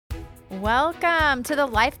Welcome to the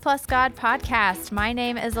Life Plus God podcast. My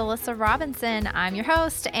name is Alyssa Robinson. I'm your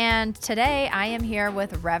host, and today I am here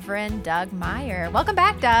with Reverend Doug Meyer. Welcome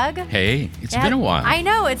back, Doug. Hey, it's been a while. I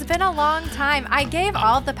know, it's been a long time. I gave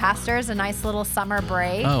all of the pastors a nice little summer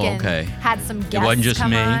break. Okay. Had some guests It wasn't just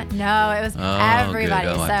come me? on. No, it was everybody.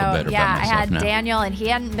 Good. Oh, I so feel better about I myself had now. Daniel, and he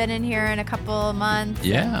hadn't been in here in a couple of months.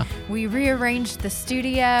 Yeah. We rearranged the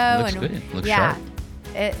studio. Looks good. Looks sharp.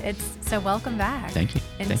 It's so welcome back. Thank you.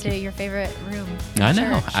 Into your favorite room. I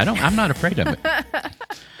know. Church. I'm not afraid of it.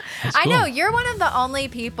 I know. You're one of the only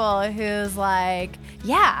people who's like,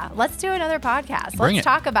 yeah, let's do another podcast. Let's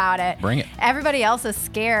talk about it. Bring it. Everybody else is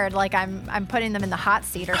scared, like I'm putting them in the hot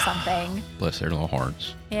seat or something. Bless their little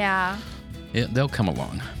hearts. Yeah. They'll come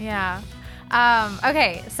along. Yeah.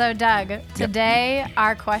 Okay, so Doug, today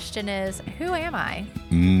our question is, who am I?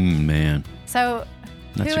 Man. So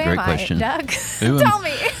That's who a great am question. I, Doug? Tell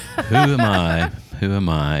me. Who am I? Who am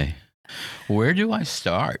I? Where do I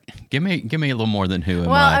start? Give me a little more than who am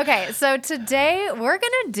I. Well, okay. So today we're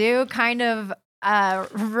going to do kind of a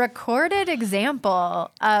recorded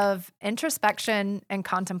example of introspection and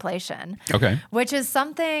contemplation. Okay. Which is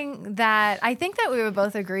something that I think that we would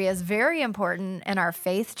both agree is very important in our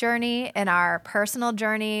faith journey, in our personal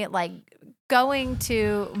journey, like going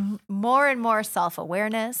to more and more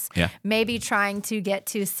self-awareness, maybe trying to get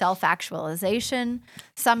to self-actualization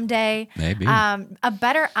someday, maybe a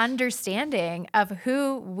better understanding of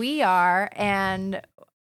who we are and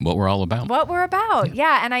what we're all about.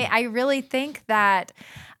 Yeah. And I really think that,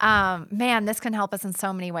 man, this can help us in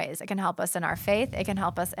so many ways. It can help us in our faith. It can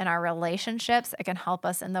help us in our relationships. It can help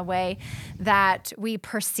us in the way that we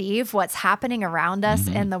perceive what's happening around us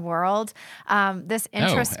in the world. This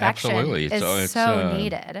introspection is so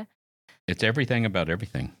needed. It's everything about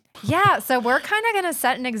everything. Yeah, so we're kind of going to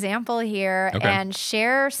set an example here and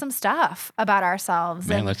share some stuff about ourselves.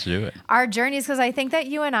 Man, and let's do it. Our journeys, because I think that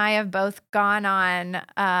you and I have both gone on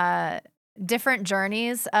different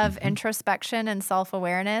journeys of introspection and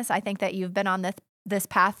self-awareness. I think that you've been on this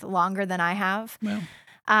path longer than I have.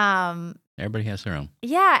 Well, everybody has their own.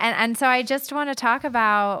 Yeah, and so I just want to talk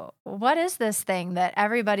about what is this thing that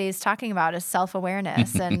everybody's talking about is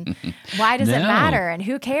self-awareness, and why does it matter, and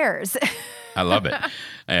who cares? I love it.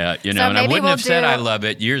 And I wouldn't have said I love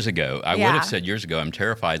it years ago. I would have said years ago, I'm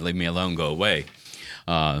terrified, leave me alone, go away.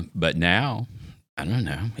 But now, I don't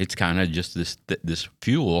know. It's kind of just this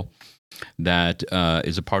fuel that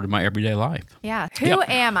is a part of my everyday life. Yeah. Who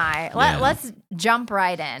am I? Let's jump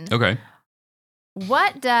right in. Okay.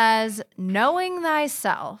 What does knowing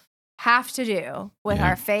thyself have to do with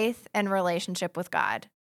our faith and relationship with God?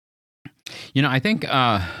 I think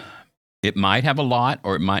it might have a lot,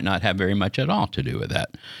 or it might not have very much at all to do with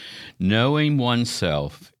that. Knowing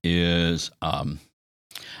oneself is,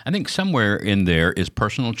 I think somewhere in there is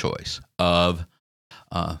personal choice of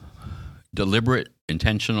deliberate,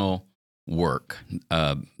 intentional work,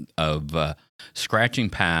 of scratching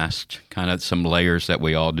past kind of some layers that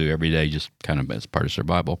we all do every day, just kind of as part of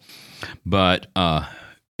survival. But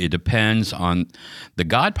it depends on the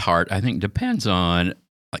God part, I think depends on,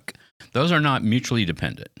 like, those are not mutually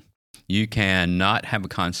dependent. You cannot have a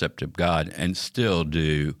concept of God and still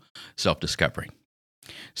do self-discovery.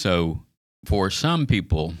 So for some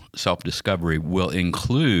people, self-discovery will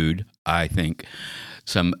include, I think,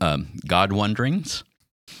 some God wanderings,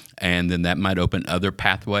 and then that might open other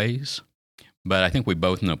pathways. But I think we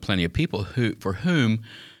both know plenty of people for whom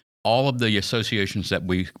all of the associations that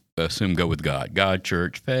we assume go with God,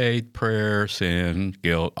 church, faith, prayer, sin,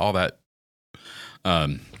 guilt, all that,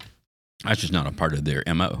 that's just not a part of their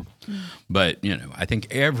MO. But, I think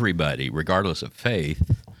everybody, regardless of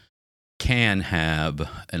faith, can have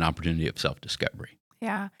an opportunity of self-discovery.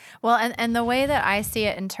 Yeah. Well, and the way that I see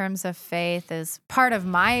it in terms of faith is part of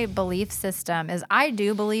my belief system is I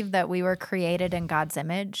do believe that we were created in God's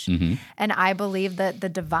image. And I believe that the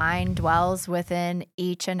divine dwells within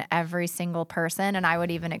each and every single person. And I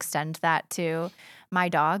would even extend that to my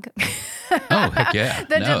dog. Oh, heck yeah.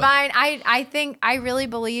 Divine. I really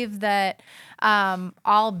believe that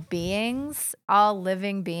all beings, all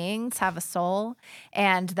living beings have a soul,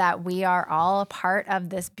 and that we are all a part of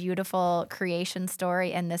this beautiful creation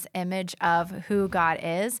story and this image of who God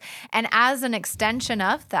is. And as an extension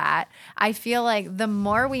of that, I feel like the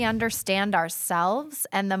more we understand ourselves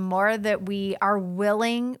and the more that we are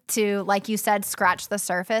willing to, like you said, scratch the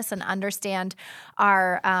surface and understand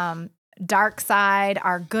our dark side,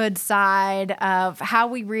 our good side of how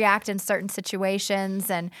we react in certain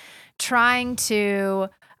situations, and trying to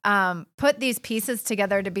put these pieces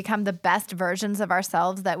together to become the best versions of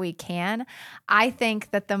ourselves that we can, I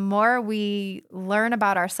think that the more we learn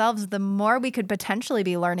about ourselves, the more we could potentially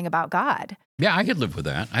be learning about God. Yeah, I could live with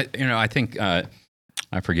that. I think I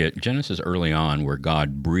forget Genesis early on where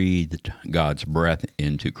God breathed God's breath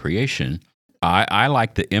into creation. I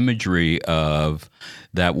like the imagery of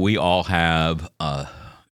that we all have,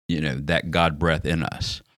 that God breath in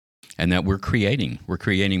us, and that we're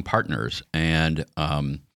creating partners, and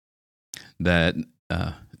that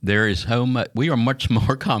there is so much. We are much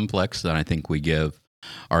more complex than I think we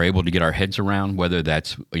are able to get our heads around. Whether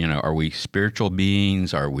that's are we spiritual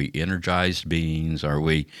beings? Are we energized beings? Are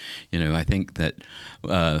we, I think that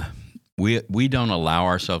we don't allow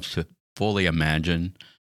ourselves to fully imagine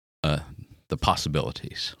the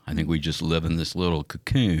possibilities. I think we just live in this little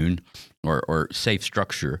cocoon or safe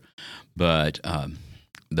structure, but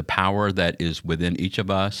the power that is within each of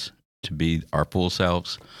us to be our full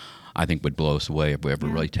selves, I think would blow us away if we ever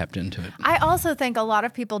really tapped into it. I also think a lot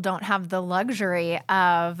of people don't have the luxury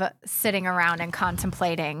of sitting around and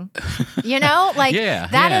contemplating.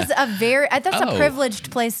 That is a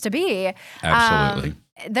privileged place to be. Absolutely.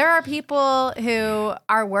 There are people who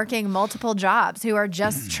are working multiple jobs, who are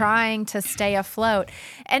just trying to stay afloat.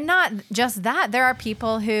 And not just that, there are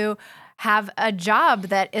people who have a job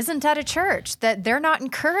that isn't at a church, that they're not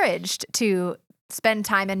encouraged to spend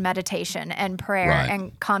time in meditation and prayer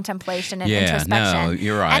and contemplation and introspection. No,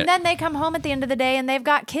 you're right. And then they come home at the end of the day and they've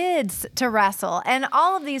got kids to wrestle and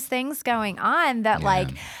all of these things going on that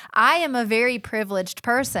I am a very privileged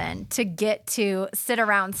person to get to sit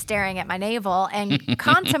around staring at my navel and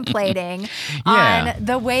contemplating on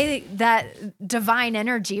the way that divine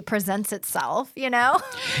energy presents itself,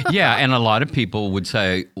 Yeah, and a lot of people would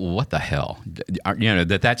say, what the hell?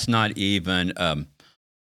 That's not even...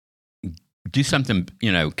 do something,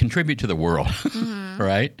 contribute to the world,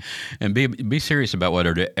 right? And be serious about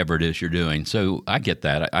whatever it is you're doing. So I get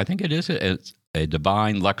that. I think it is a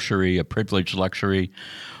divine luxury, a privileged luxury,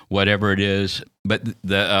 whatever it is. But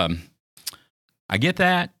I get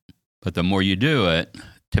that. But the more you do it,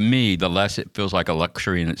 to me, the less it feels like a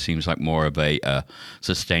luxury, and it seems like more of a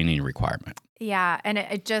sustaining requirement. Yeah, and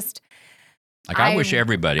it just. I wish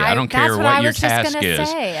everybody. I don't care what your task is.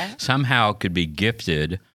 Somehow could be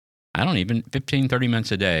gifted. 15, 30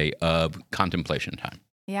 minutes a day of contemplation time.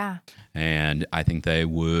 Yeah. And I think it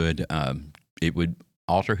would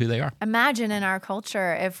alter who they are. Imagine in our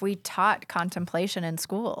culture if we taught contemplation in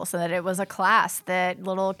school so that it was a class that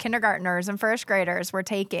little kindergartners and first graders were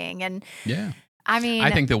taking. And I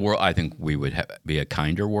think we would be a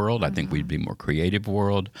kinder world. I think we'd be a more creative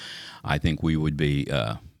world. I think we would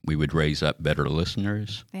we would raise up better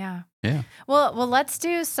listeners. Yeah. Yeah. Well, let's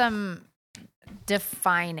do some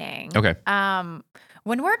defining. Okay.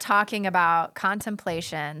 When we're talking about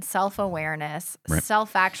contemplation, self-awareness,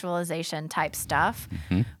 self-actualization type stuff,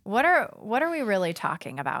 what are we really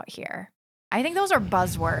talking about here? I think those are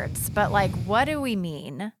buzzwords, but what do we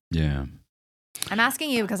mean? Yeah. I'm asking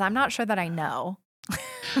you because I'm not sure that I know.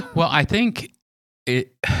 Well, I think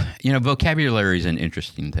vocabulary is an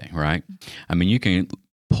interesting thing, right? I mean, you can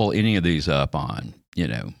pull any of these up on,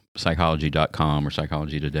 psychology.com or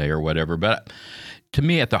Psychology Today or whatever. But to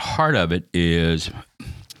me, at the heart of it is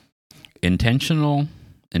intentionality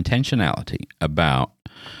about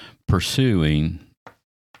pursuing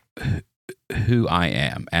who I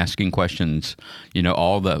am, asking questions,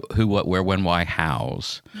 all the who, what, where, when, why,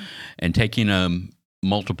 hows, and taking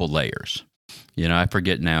multiple layers. I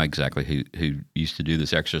forget now exactly who used to do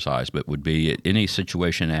this exercise, but would be at any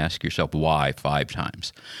situation, ask yourself why 5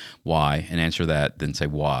 times. Why, and answer that, then say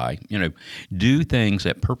why. Do things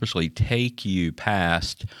that purposely take you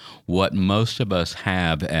past what most of us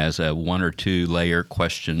have as a 1 or 2 layer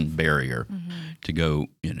question barrier to go,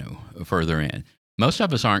 further in. Most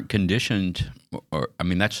of us aren't conditioned,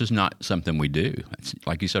 that's just not something we do. It's,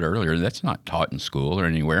 like you said earlier, that's not taught in school or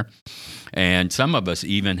anywhere. And some of us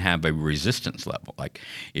even have a resistance level. Like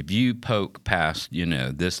if you poke past,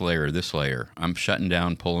 this layer, I'm shutting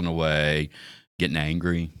down, pulling away, getting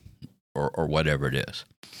angry, or whatever it is.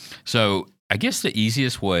 So I guess the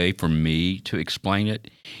easiest way for me to explain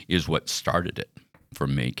it is what started it for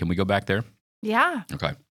me. Can we go back there? Yeah.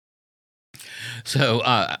 Okay. So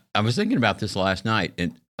I was thinking about this last night,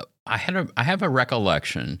 and I have a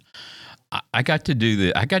recollection. I got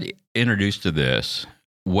introduced to this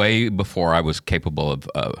way before I was capable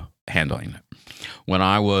of handling it. When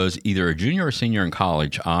I was either a junior or senior in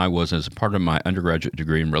college, I was, as a part of my undergraduate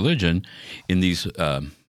degree in religion, in these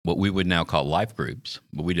what we would now call life groups,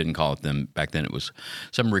 but we didn't call it them back then. It was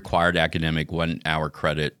some required academic 1 hour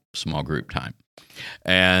credit small group time.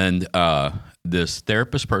 And this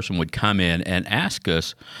therapist person would come in and ask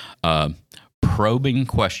us probing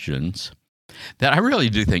questions that I really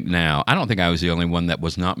do think now, I don't think I was the only one that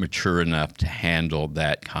was not mature enough to handle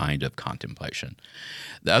that kind of contemplation.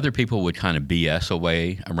 The other people would kind of BS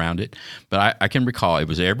away around it. But I can recall it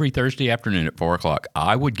was every Thursday afternoon at 4 o'clock,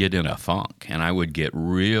 I would get in a funk and I would get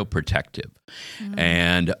real protective.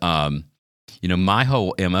 And, my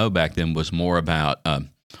whole MO back then was more about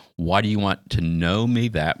why do you want to know me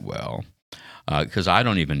that well? Because I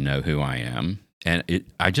don't even know who I am. And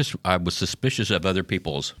I was suspicious of other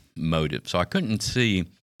people's motives. So I couldn't see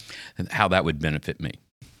how that would benefit me.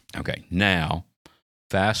 Okay, now,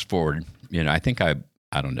 fast forward, I think I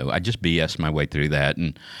don't know, I just BS my way through that.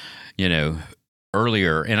 And,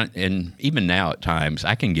 earlier, and even now at times,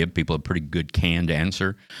 I can give people a pretty good canned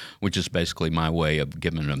answer, which is basically my way of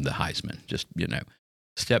giving them the Heisman. Just,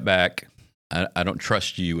 step back. I don't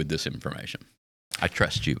trust you with this information. I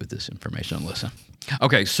trust you with this information, Alyssa.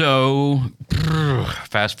 Okay, so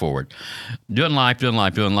fast forward. Doing life,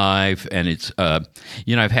 and it's,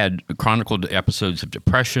 I've had chronicled episodes of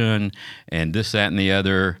depression and this, that, and the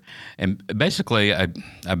other. And basically, I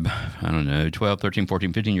don't know, 12, 13,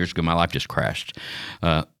 14, 15 years ago, my life just crashed.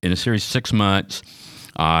 In a series of 6 months,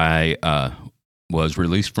 I was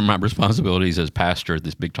released from my responsibilities as pastor at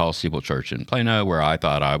this big, tall steeple church in Plano, where I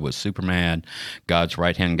thought I was Superman, God's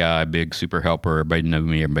right-hand guy, big super helper. Everybody knew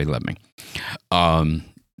me. Everybody loved me.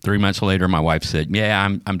 3 months later, my wife said, yeah,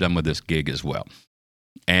 I'm done with this gig as well.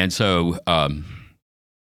 And so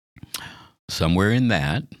somewhere in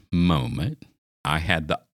that moment, I had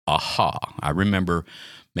the aha. I remember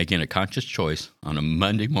making a conscious choice on a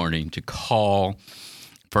Monday morning to call.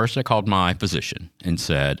 First, I called my physician and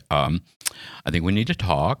said, I think we need to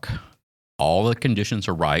talk. All the conditions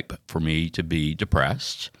are ripe for me to be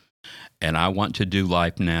depressed, and I want to do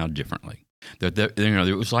life now differently.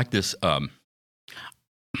 There was like this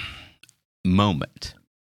moment,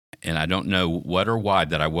 and I don't know what or why,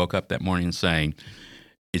 that I woke up that morning saying,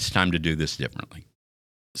 it's time to do this differently.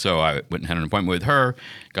 So I went and had an appointment with her,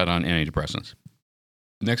 got on antidepressants.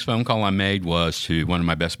 The next phone call I made was to one of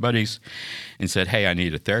my best buddies and said, hey, I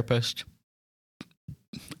need a therapist.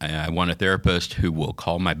 I want a therapist who will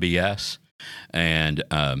call my BS. And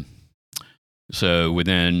so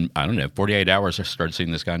within, 48 hours, I started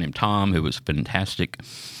seeing this guy named Tom, who was fantastic.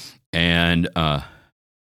 And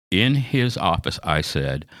in his office, I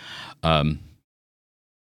said, I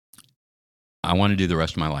want to do the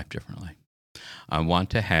rest of my life differently. I want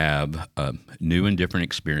to have new and different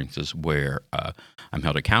experiences where I'm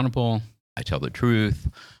held accountable, I tell the truth,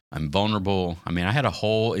 I'm vulnerable. I had a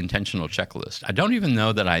whole intentional checklist. I don't even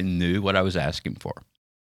know that I knew what I was asking for.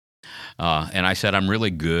 And I said, I'm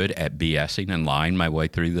really good at BSing and lying my way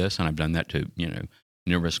through this, and I've done that to,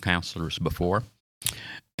 numerous counselors before.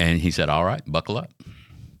 And he said, all right, buckle up.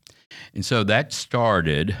 And so that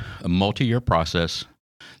started a multi-year process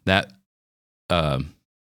that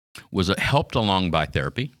was helped along by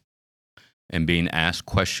therapy and being asked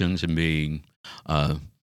questions and being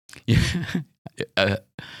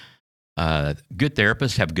good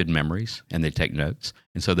therapists have good memories and they take notes,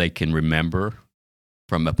 and so they can remember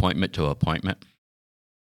from appointment to appointment.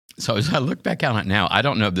 So as I look back on it now, I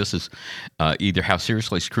don't know if this is either how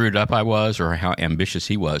seriously screwed up I was or how ambitious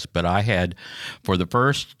he was, but I had, for the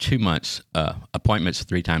first 2 months, appointments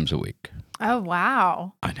 3 times a week. Oh,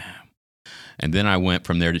 wow. I know. And then I went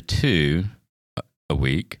from there to 2 a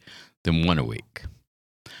week, then 1 a week.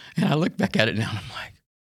 And I look back at it now and I'm like,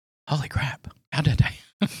 holy crap, how did I?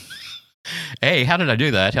 A, how did I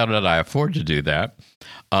do that? How did I afford to do that?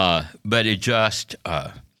 But it just,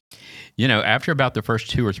 after about the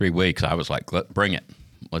first 2 or 3 weeks, I was like, bring it.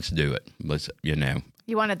 Let's do it.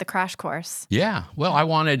 You wanted the crash course. Yeah. Well, I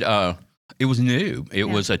wanted, it was new. It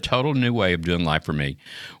was a total new way of doing life for me,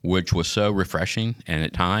 which was so refreshing and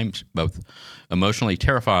at times both emotionally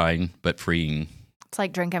terrifying, but freeing. It's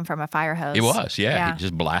like drinking from a fire hose. It was, yeah. It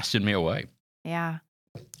just blasted me away. Yeah.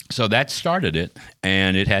 So that started it,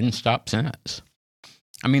 and it hadn't stopped since.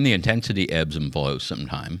 The intensity ebbs and flows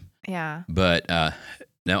sometime. Yeah. But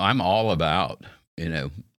no, I'm all about,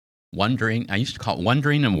 wondering. I used to call it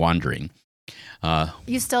wondering and wandering.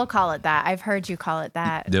 You still call it that. I've heard you call it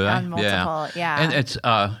that. Do I? On multiple, yeah. And it's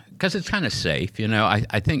because it's kind of safe.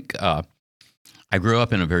 I think I grew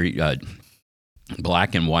up in a very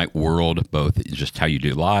black and white world, both just how you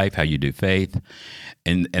do life, how you do faith,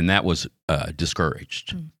 and that was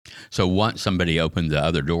discouraged. So once somebody opened the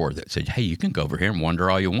other door that said, hey, you can go over here and wander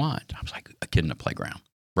all you want, I was like a kid in a playground.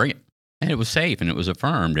 Bring it. And it was safe and it was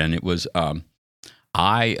affirmed, and it was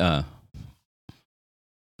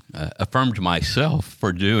affirmed myself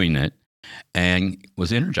for doing it and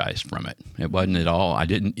was energized from it. It wasn't at all, I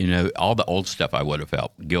didn't, all the old stuff I would have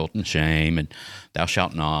felt, guilt and shame and thou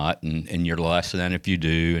shalt not, and you're less than if you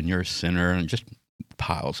do, and you're a sinner, and just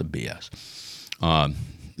piles of BS.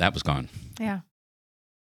 That was gone. Yeah.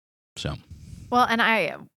 So. Well,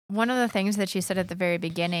 and one of the things that you said at the very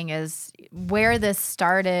beginning is where this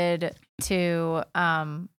started to,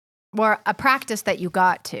 or a practice that you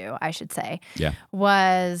got to, I should say,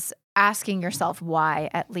 was asking yourself why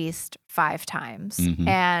at least 5 times. Mm-hmm.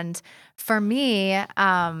 And for me,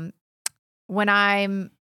 when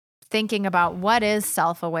I'm thinking about what is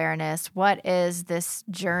self-awareness, what is this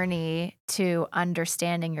journey to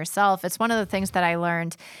understanding yourself, it's one of the things that I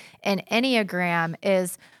learned in Enneagram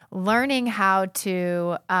is learning how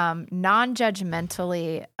to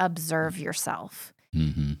non-judgmentally observe yourself.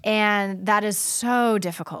 Mm-hmm. And that is so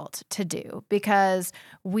difficult to do because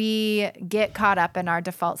we get caught up in our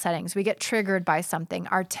default settings. We get triggered by something.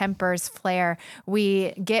 Our tempers flare.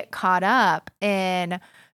 We get caught up in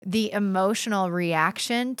the emotional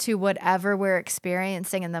reaction to whatever we're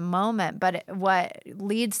experiencing in the moment. But what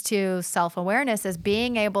leads to self-awareness is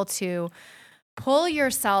being able to pull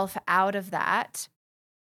yourself out of that,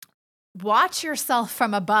 watch yourself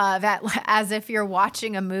from above as if you're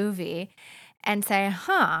watching a movie, and say,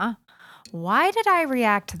 why did I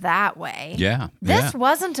react that way? Yeah. This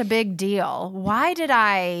wasn't a big deal. Why did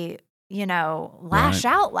I, lash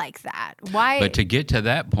out like that? Why? But to get to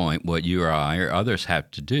that point, what you or I or others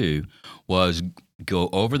have to do was go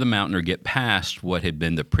over the mountain or get past what had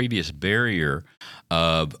been the previous barrier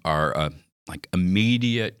of our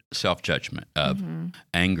immediate self-judgment of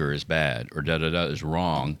anger is bad or da-da-da is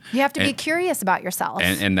wrong. You have to be curious about yourself.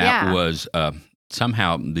 And that was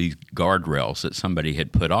somehow these guardrails that somebody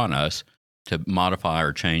had put on us to modify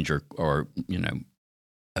or change or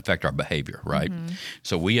affect our behavior, right? Mm-hmm.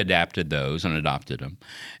 So we adapted those and adopted them.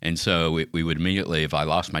 And so we would immediately, if I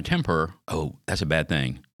lost my temper, that's a bad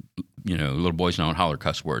thing. Little boys don't holler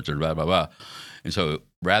cuss words or blah, blah, blah. And so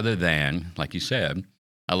rather than, like you said,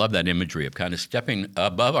 I love that imagery of kind of stepping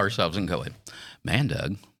above ourselves and going, man,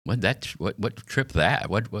 Doug, what tripped that?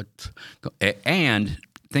 And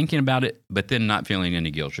thinking about it, but then not feeling any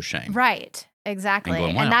guilt or shame. Right. Exactly. And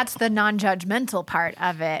going, wow. And that's the non-judgmental part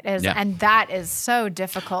of it and that is so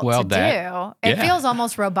difficult to do. It feels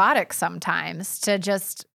almost robotic sometimes to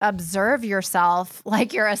just observe yourself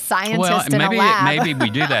like you're a scientist in a lab. Maybe we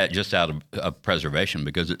do that just out of preservation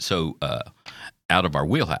because it's so out of our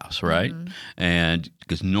wheelhouse, right? Mm-hmm. And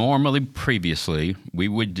because normally previously we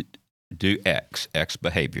would do X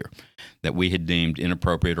behavior that we had deemed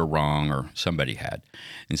inappropriate or wrong or somebody had.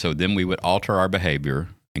 And so then we would alter our behavior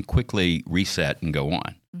and quickly reset and go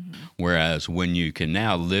on. Mm-hmm. Whereas when you can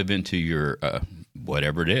now live into your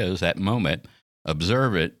whatever it is, that moment,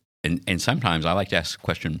 observe it, and sometimes I like to ask the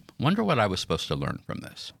question, wonder what I was supposed to learn from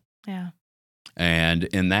this. Yeah. And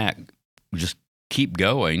in that, just keep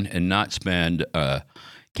going and not spend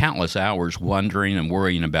countless hours wondering and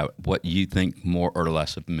worrying about what you think more or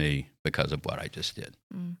less of me because of what I just did.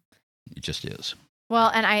 Mm. It just is. Well,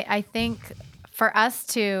 and I think for us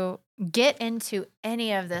to get into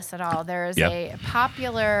any of this at all, there is a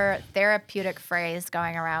popular therapeutic phrase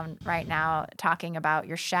going around right now talking about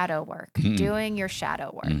your shadow work, doing your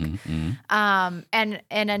shadow work. Mm-hmm. And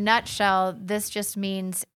in a nutshell, this just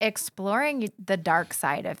means exploring the dark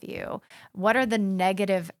side of you. What are the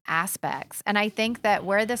negative aspects? And I think that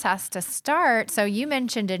where this has to start, so you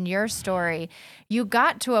mentioned in your story, you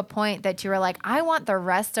got to a point that you were like, I want the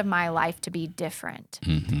rest of my life to be different.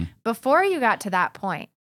 Mm-hmm. Before you got to that point,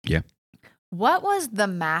 what was the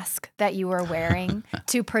mask that you were wearing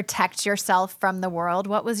to protect yourself from the world?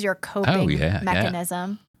 What was your coping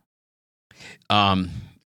mechanism? I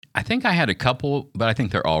think I had a couple, but I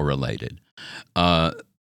think they're all related.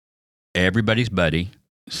 Everybody's buddy,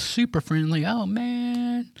 super friendly. Oh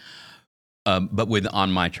man, but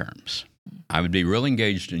on my terms. I would be real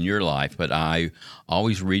engaged in your life, but I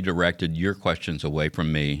always redirected your questions away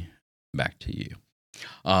from me back to you.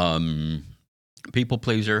 People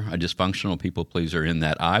pleaser, a dysfunctional people pleaser in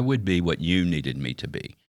that I would be what you needed me to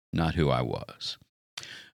be, not who I was.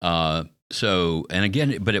 So, and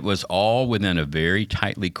again, but it was all within a very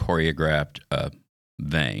tightly choreographed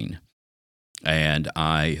vein. And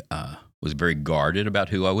I was very guarded about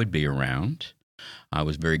who I would be around. I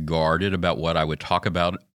was very guarded about what I would talk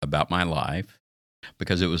about my life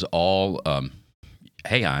because it was all,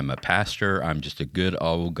 hey, I'm a pastor. I'm just a good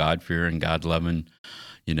old God-fearing, God-loving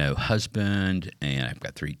husband, and I've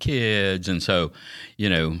got 3 kids. And so,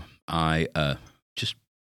 I just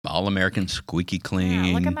all American, squeaky clean.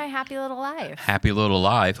 Yeah, look at my happy little life. Happy little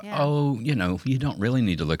life. Yeah. Oh, you don't really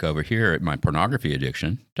need to look over here at my pornography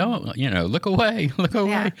addiction. Don't, look away, look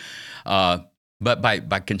away. But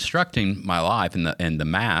by constructing my life and the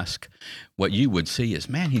mask, what you would see is,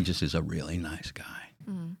 man, he just is a really nice guy.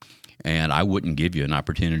 Mm. And I wouldn't give you an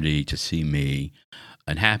opportunity to see me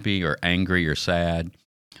unhappy or angry or sad.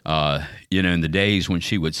 In the days when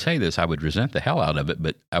she would say this, I would resent the hell out of it,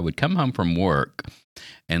 but I would come home from work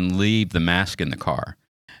and leave the mask in the car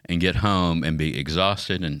and get home and be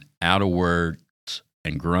exhausted and out of words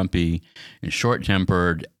and grumpy and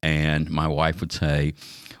short-tempered. And my wife would say,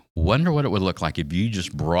 wonder what it would look like if you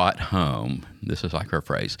just brought home, this is like her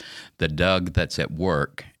phrase, the Doug that's at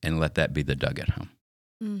work, and let that be the Doug at home.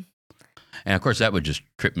 Mm. And of course, that would just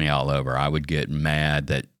trip me all over. I would get mad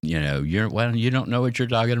that, you don't know what you're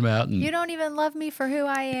talking about. And, you don't even love me for who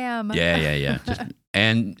I am. Yeah.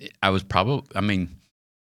 And I was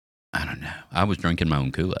I don't know. I was drinking my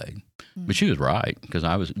own Kool-Aid. Mm. But she was right, because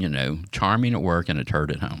I was, charming at work and a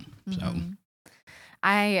turd at home. Mm-hmm. So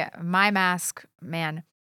my mask, man,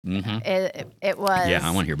 mm-hmm. it was. Yeah,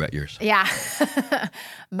 I want to hear about yours. Yeah.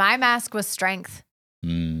 My mask was strength.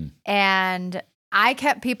 Mm. And I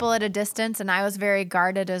kept people at a distance, and I was very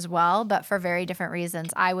guarded as well, but for very different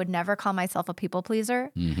reasons. I would never call myself a people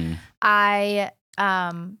pleaser. Mm-hmm. I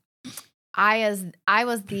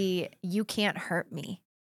was the you can't hurt me.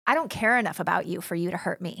 I don't care enough about you for you to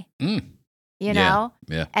hurt me. Mm. You know?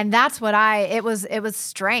 Yeah. And that's what it was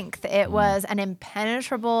strength. It was an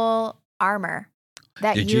impenetrable armor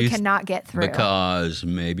that you cannot get through. Because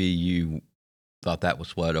maybe you thought that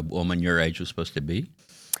was what a woman your age was supposed to be?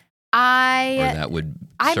 Or that would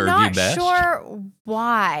serve you best? I'm not sure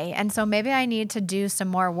why. And so maybe I need to do some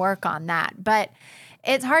more work on that. But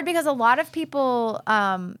it's hard because a lot of people,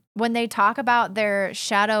 when they talk about their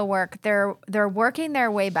shadow work, they're working their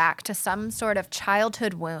way back to some sort of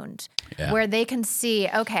childhood wound where they can see,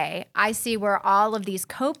 okay, I see where all of these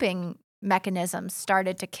coping mechanisms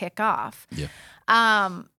started to kick off. Yeah.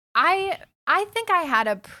 I think I had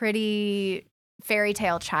a pretty fairy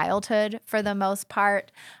tale childhood for the most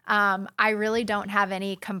part. I really don't have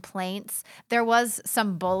any complaints. There was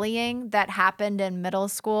some bullying that happened in middle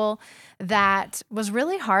school that was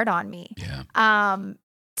really hard on me. Yeah.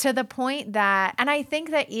 To the point that, and I think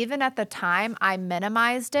that even at the time I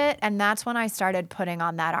minimized it, and that's when I started putting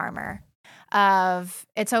on that armor of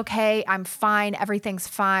it's okay, I'm fine, everything's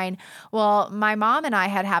fine. Well, my mom and I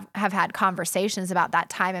have had conversations about that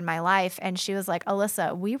time in my life, and she was like,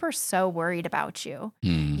 Alyssa, we were so worried about you.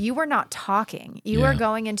 You were not talking. You were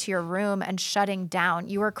going into your room and shutting down.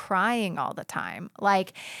 You were crying all the time.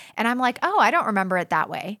 And I'm like, oh, I don't remember it that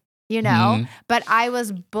way. But I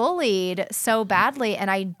was bullied so badly, and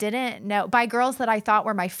I didn't know by girls that I thought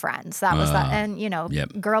were my friends. That was that. And,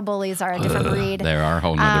 girl bullies are a different breed. They are a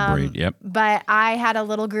whole nother breed. Yep. But I had a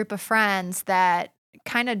little group of friends that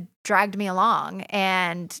kind of dragged me along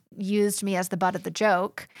and used me as the butt of the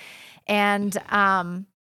joke. And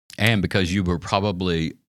because you were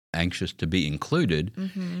probably anxious to be included,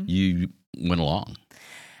 you went along.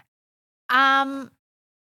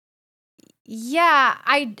 Yeah,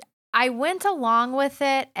 I went along with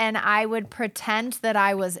it, and I would pretend that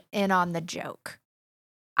I was in on the joke.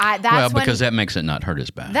 Because that makes it not hurt as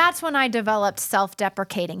bad. That's when I developed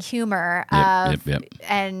self-deprecating humor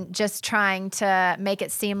and just trying to make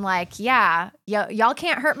it seem like, y'all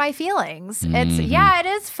can't hurt my feelings. It's it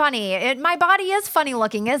is funny. My body is funny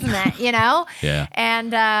looking, isn't it? Yeah.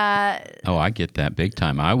 And I get that big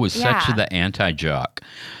time. I was such the anti-jock.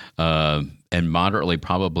 And moderately,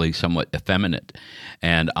 probably somewhat effeminate.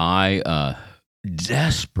 And I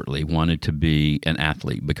desperately wanted to be an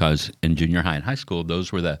athlete because in junior high and high school,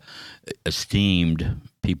 those were the esteemed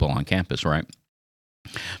people on campus, right?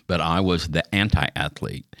 But I was the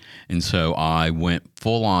anti-athlete. And so I went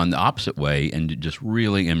full on the opposite way and just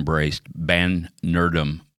really embraced band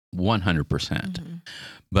nerdom 100%.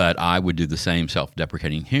 But I would do the same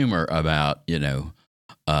self-deprecating humor about,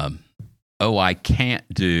 I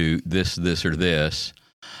can't do this, or this.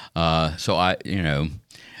 So I,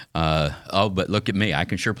 but look at me. I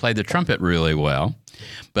can sure play the trumpet really well.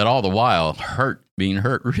 But all the while being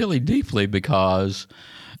hurt really deeply because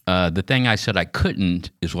the thing I said I couldn't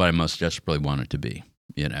is what I most desperately wanted to be,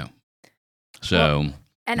 So,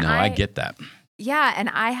 I get that. Yeah, and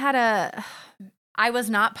I was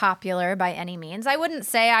not popular by any means. I wouldn't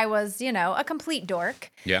say I was, a complete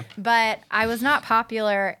dork. Yeah. But I was not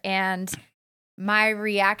popular, and my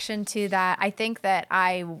reaction to that, I think that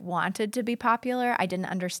I wanted to be popular. I didn't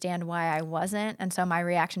understand why I wasn't. And so my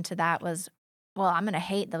reaction to that was, well, I'm going to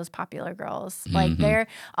hate those popular girls. Like they're,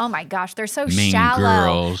 oh my gosh, they're so Mean shallow.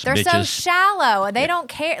 girls, They're so bitches. shallow. They don't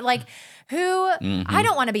care. Like I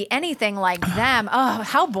don't want to be anything like them. Oh,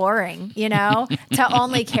 how boring, to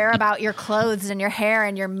only care about your clothes and your hair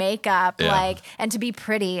and your makeup, and to be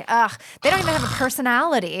pretty. Ugh, they don't even have a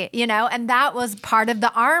personality, and that was part of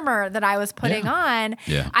the armor that I was putting on.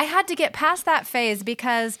 Yeah. I had to get past that phase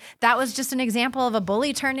because that was just an example of a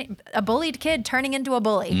bullied kid turning into a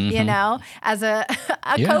bully, as a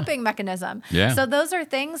coping mechanism. Yeah. So those are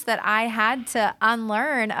things that I had to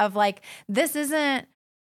unlearn of like, this isn't,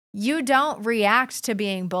 you don't react to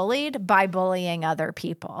being bullied by bullying other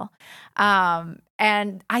people.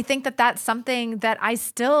 And I think that that's something that I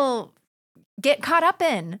still get caught up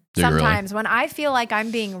in sometimes. When I feel like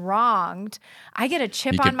I'm being wronged, I get a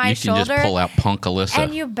chip on my shoulder. You can just pull out punk Alyssa.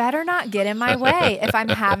 And you better not get in my way if I'm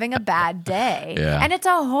having a bad day. Yeah. And it's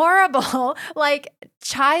a horrible,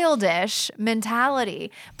 childish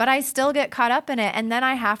mentality, but I still get caught up in it. And then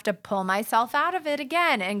I have to pull myself out of it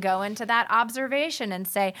again and go into that observation and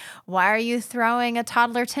say, why are you throwing a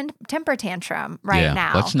toddler temper tantrum right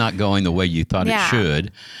now? What's not going the way you thought it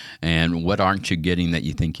should? And what aren't you getting that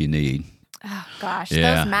you think you need? Oh gosh,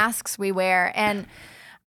 those masks we wear. And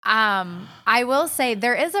I will say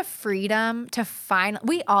there is a freedom to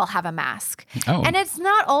we all have a mask. Oh. And it's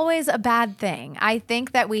not always a bad thing. I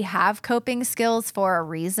think that we have coping skills for a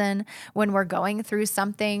reason. When we're going through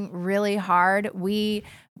something really hard,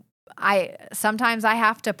 sometimes I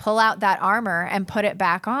have to pull out that armor and put it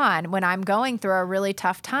back on when I'm going through a really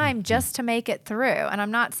tough time just to make it through. And I'm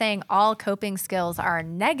not saying all coping skills are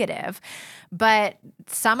negative, but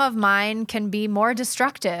some of mine can be more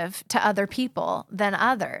destructive to other people than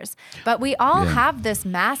others. But we all have this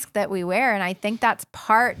mask that we wear. And I think that's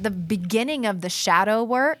the beginning of the shadow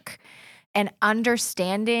work, and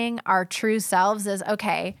understanding our true selves is,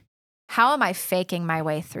 okay, how am I faking my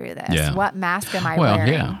way through this? Yeah. What mask am I wearing? Well,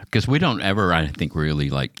 yeah, because we don't ever, I think,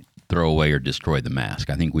 really throw away or destroy the mask.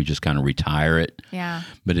 I think we just kind of retire it. Yeah.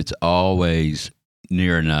 But it's always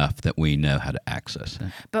near enough that we know how to access it.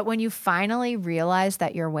 But when you finally realize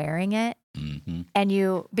that you're wearing it,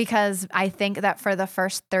 because I think that for the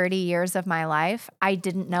first 30 years of my life, I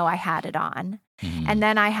didn't know I had it on. And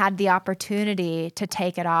then I had the opportunity to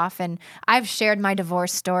take it off. And I've shared my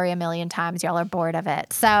divorce story a million times. Y'all are bored of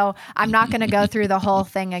it. So I'm not going to go through the whole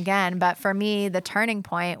thing again. But for me, the turning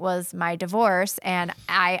point was my divorce. And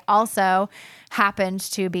I also happened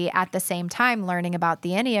to be at the same time learning about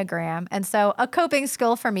the Enneagram. And so a coping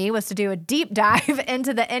skill for me was to do a deep dive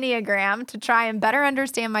into the Enneagram to try and better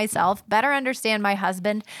understand myself, better understand my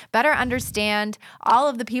husband, better understand all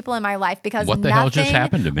of the people in my life, because what the hell just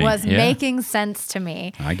happened to me was making sense to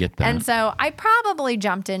me. I get that. And so I probably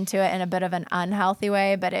jumped into it in a bit of an unhealthy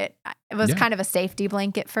way, but it was kind of a safety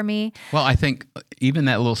blanket for me. Well, I think even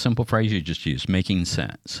that little simple phrase you just used, making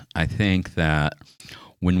sense, I think that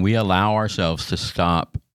when we allow ourselves to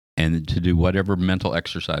stop and to do whatever mental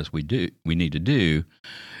exercise we need to do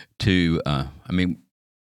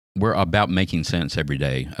we're about making sense every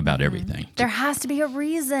day about everything. There has to be a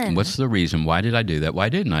reason. What's the reason? Why did I do that? Why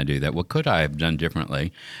didn't I do that? What could I have done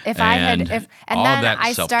differently? When I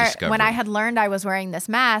had learned I was wearing this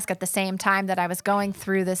mask at the same time that I was going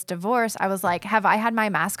through this divorce, I was like, have I had my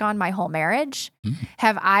mask on my whole marriage?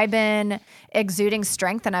 Have I been exuding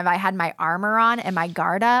strength, and have I had my armor on and my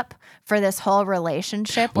guard up for this whole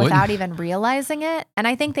relationship without even realizing it? And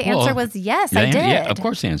I think the answer was yes, I did. Yeah, of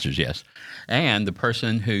course the answer is yes. And the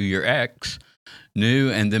person who your ex knew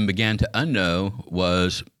and then began to unknow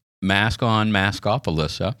was mask on, mask off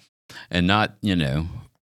Alyssa. And not, this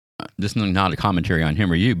is not a commentary on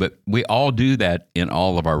him or you, but we all do that in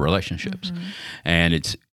all of our relationships. And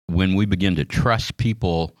it's when we begin to trust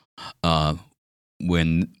people,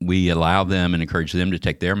 when we allow them and encourage them to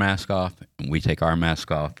take their mask off and we take our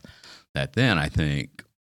mask off, that then I think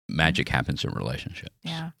magic happens in relationships.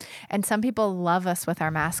 Yeah. And some people love us with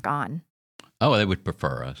our mask on. Oh, they would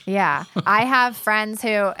prefer us. Yeah. I have friends who,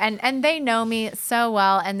 and they know me so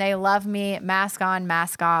well, and they love me mask on,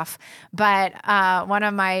 mask off. But one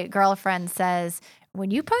of my girlfriends says,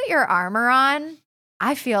 when you put your armor on,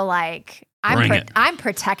 I feel like I'm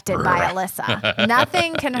protected by Alyssa.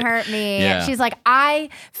 Nothing can hurt me. Yeah. She's like, I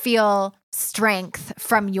feel strength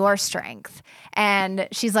from your strength. And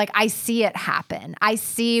she's like, I see it happen. I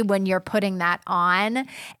see when you're putting that on,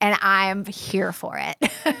 and I'm here for it.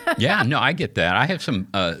 Yeah, no, I get that. I have some,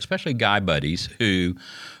 especially guy buddies who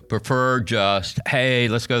prefer just, hey,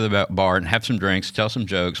 let's go to the bar and have some drinks, tell some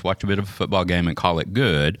jokes, watch a bit of a football game and call it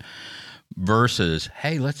good. versus,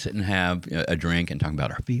 hey, let's sit and have a drink and talk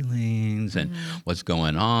about our feelings and what's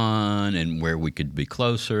going on and where we could be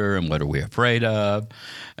closer and what are we afraid of.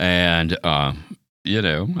 And, I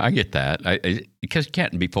get that. Because you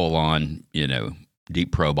can't be full on,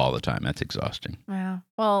 deep probe all the time. That's exhausting. Yeah.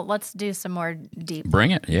 Well, let's do some more deep.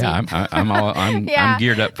 Bring it. Yeah. Deep. I'm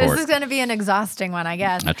geared up for it. This is going to be an exhausting one, I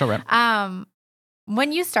guess. That's all right.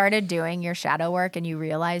 When you started doing your shadow work and you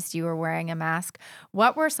realized you were wearing a mask,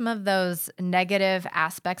 what were some of those negative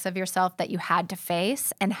aspects of yourself that you had to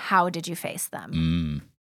face, and how did you face them?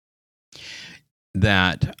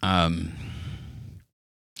 That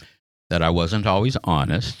I wasn't always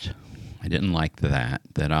honest. I didn't like that.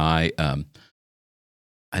 That I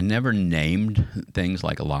never named things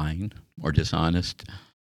like lying or dishonest.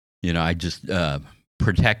 I just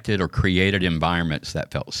protected or created environments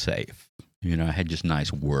that felt safe. I had just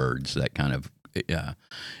nice words that kind of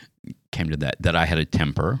came to that. That I had a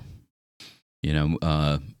temper.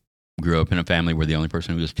 Grew up in a family where the only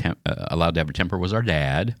person who was allowed to have a temper was our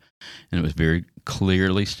dad, and it was very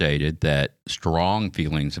clearly stated that strong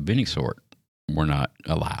feelings of any sort were not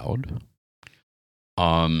allowed.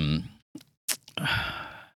 I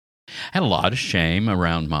had a lot of shame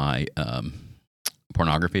around my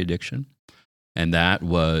pornography addiction, and that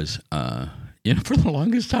was. For the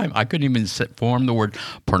longest time, I couldn't even form the word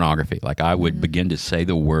pornography. Like I would begin to say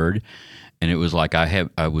the word, and it was like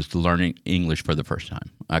I was learning English for the first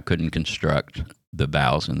time. I couldn't construct the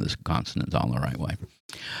vowels and the consonants all the right way.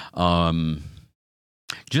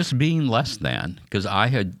 Just being less than, because I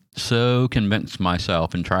had so convinced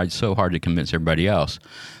myself and tried so hard to convince everybody else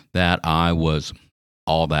that I was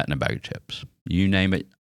all that in a bag of chips. You name it,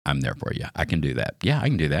 I'm there for you. I can do that. Yeah, I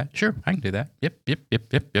can do that. Sure, I can do that.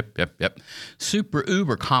 Yep. Super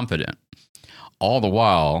uber confident. All the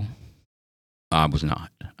while, I was not.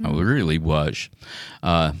 I really was.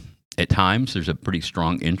 At times, there's a pretty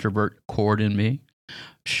strong introvert chord in me.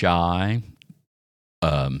 Shy.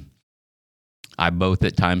 I both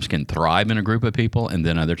at times can thrive in a group of people, and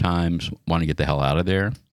then other times want to get the hell out of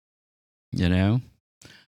there.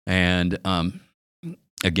 And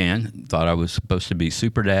again, thought I was supposed to be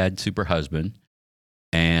super dad, super husband,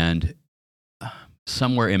 and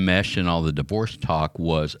somewhere enmeshed in all the divorce talk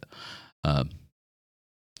was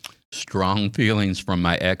strong feelings from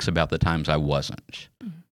my ex about the times I wasn't.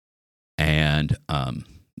 And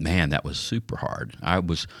man, that was super hard. I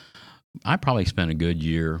probably spent a good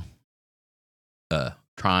year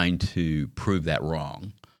trying to prove that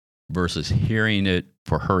wrong versus hearing it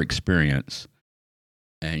for her experience.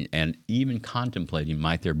 And even contemplating,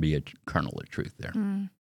 might there be a kernel of truth there?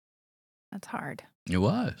 That's hard. It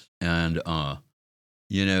was. And, I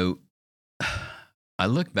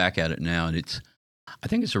look back at it now, and I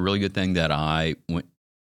think it's a really good thing that I went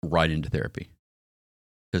right into therapy.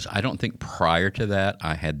 Because I don't think prior to that,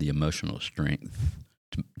 I had the emotional strength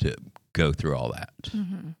to go through all that.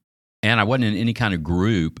 And I wasn't in any kind of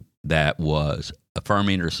group that was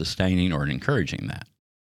affirming or sustaining or encouraging that.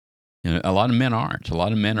 A lot of men aren't. A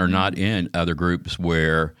lot of men are not in other groups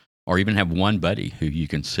or even have one buddy who you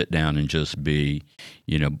can sit down and just be,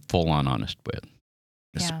 full on honest with.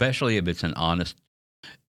 Yeah. Especially if it's an honest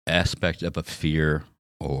aspect of a fear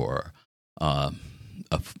or a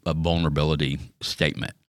vulnerability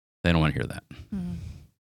statement. They don't want to hear that.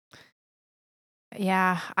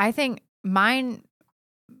 Yeah, I think mine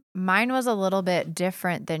was a little bit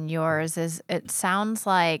different than yours. It sounds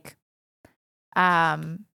like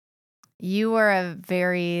you were a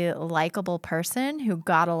very likable person who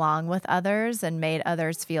got along with others and made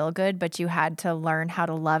others feel good, but you had to learn how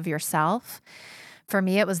to love yourself. For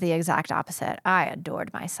me, it was the exact opposite. I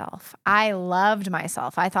adored myself. I loved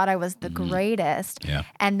myself. I thought I was the greatest. Yeah.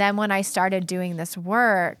 And then when I started doing this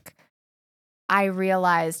work, I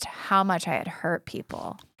realized how much I had hurt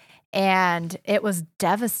people. And it was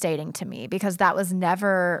devastating to me because that was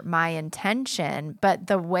never my intention. But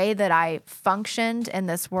the way that I functioned in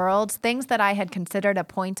this world, things that I had considered a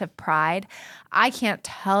point of pride, I can't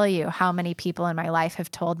tell you how many people in my life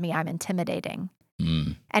have told me I'm intimidating.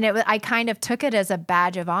 And I kind of took it as a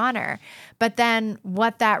badge of honor. But then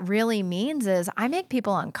what that really means is I make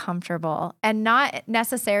people uncomfortable, and not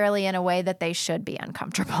necessarily in a way that they should be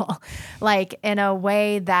uncomfortable, like in a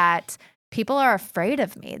way that people are afraid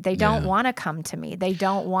of me. They don't Yeah. want to come to me. They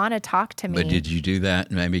don't want to talk to me. But did you do that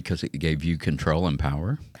maybe because it gave you control and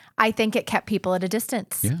power? I think it kept people at a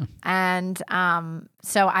distance. Yeah. And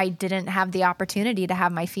so I didn't have the opportunity to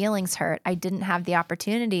have my feelings hurt. I didn't have the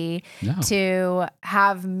opportunity to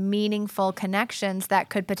have meaningful connections that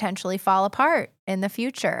could potentially fall apart in the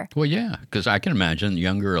future. Well, yeah, because I can imagine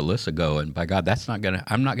younger Alyssa going, by God,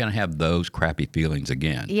 I'm not going to have those crappy feelings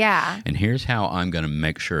again. Yeah. And here's how I'm going to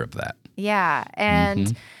make sure of that. Yeah.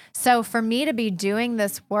 And so for me to be doing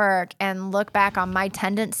this work and look back on my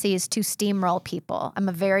tendencies to steamroll people, I'm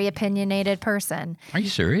a very opinionated person. Are you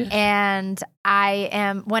serious? And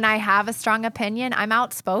when I have a strong opinion, I'm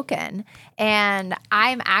outspoken, and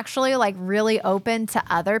I'm actually like really open to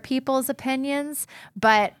other people's opinions,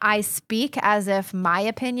 but I speak as if my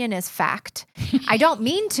opinion is fact. I don't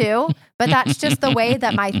mean to, but that's just the way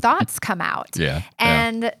that my thoughts come out. Yeah.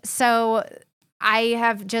 And so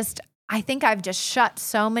I think I've just shut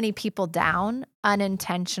so many people down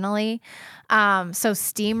unintentionally. So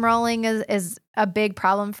steamrolling is a big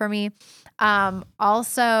problem for me.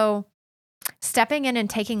 Also, stepping in and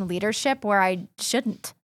taking leadership where I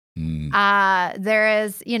shouldn't. There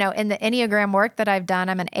is, in the Enneagram work that I've done,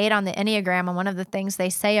 I'm an 8 on the Enneagram. And one of the things they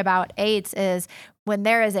say about 8s is when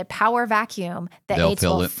there is a power vacuum, They'll 8s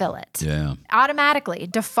will fill it. Yeah. Automatically,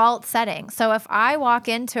 default setting. So if I walk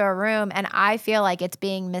into a room and I feel like it's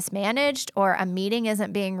being mismanaged or a meeting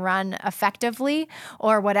isn't being run effectively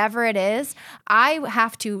or whatever it is, I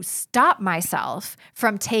have to stop myself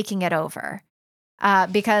from taking it over.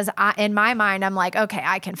 Because in my mind, I'm like, okay,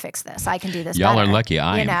 I can fix this. I can do this Y'all better. are lucky.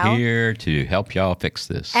 I am here to help y'all fix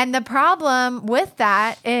this. And the problem with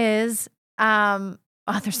that is,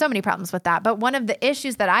 there's so many problems with that. But one of the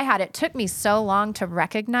issues that I had, it took me so long to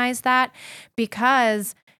recognize that,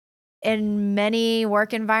 because in many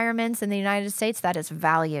work environments in the United States, that is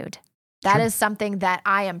valued. That is something that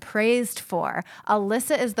I am praised for.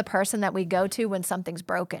 Alyssa is the person that we go to when something's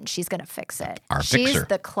broken. She's going to fix it. She's fixer.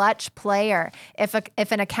 the clutch player. If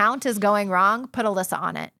an account is going wrong, put Alyssa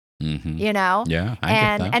on it. Yeah, I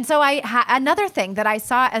get that. And so another thing that I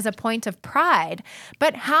saw as a point of pride,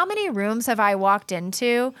 but how many rooms have I walked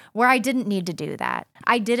into where I didn't need to do that?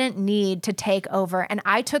 I didn't need to take over, and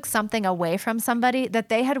I took something away from somebody that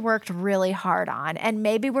they had worked really hard on, and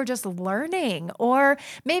maybe we're just learning, or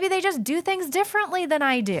maybe they just do things differently than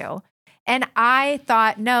I do. And I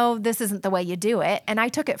thought, no, this isn't the way you do it. And I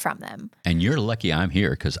took it from them. And you're lucky I'm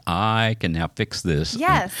here because I can now fix this.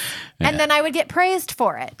 Yes. And then I would get praised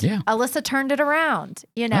for it. Yeah. Alyssa turned it around,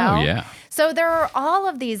 Oh, yeah. So there are all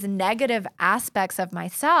of these negative aspects of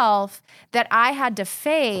myself that I had to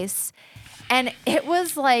face. And it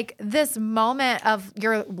was like this moment of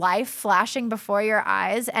your life flashing before your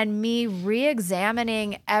eyes and me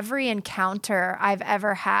re-examining every encounter I've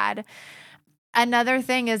ever had. Another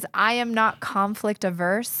thing is I am not conflict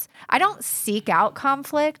averse. I don't seek out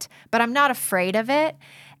conflict, but I'm not afraid of it.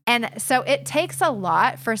 And so it takes a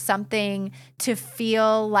lot for something to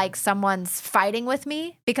feel like someone's fighting with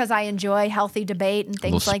me, because I enjoy healthy debate and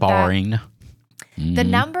things like sparring. that. The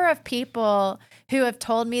number of people who have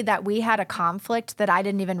told me that we had a conflict that I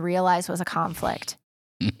didn't even realize was a conflict.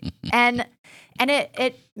 and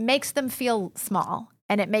it makes them feel small.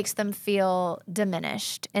 And it makes them feel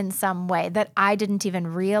diminished in some way that I didn't even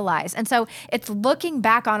realize. And so it's looking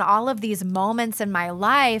back on all of these moments in my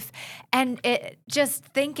life and it just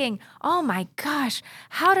thinking, oh my gosh,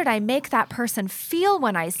 how did I make that person feel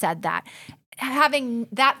when I said that? Having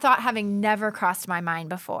that thought having never crossed my mind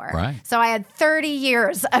before. Right. So I had 30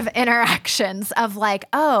 years of interactions of like,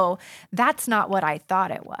 oh, that's not what I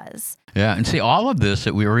thought it was. Yeah. And see, all of this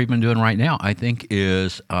that we were even doing right now, I think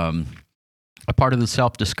is a part of the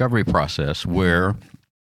self-discovery process where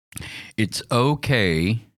it's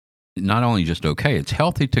okay, not only just okay, it's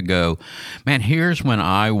healthy to go, man, here's when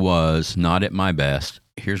I was not at my best.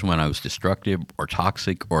 Here's when I was destructive or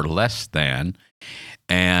toxic or less than.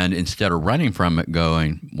 And instead of running from it,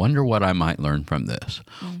 going, wonder what I might learn from this.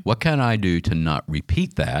 What can I do to not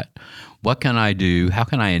repeat that? What can I do? How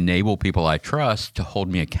can I enable people I trust to hold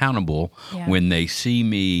me accountable when they see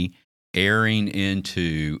me erring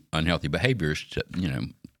into unhealthy behaviors to,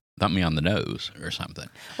 thump me on the nose or something.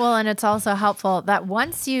 Well, and it's also helpful that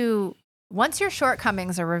once your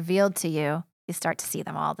shortcomings are revealed to you, you start to see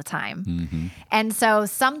them all the time. And so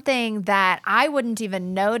something that I wouldn't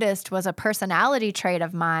even noticed was a personality trait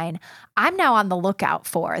of mine, I'm now on the lookout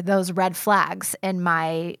for those red flags in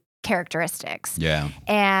my characteristics. Yeah.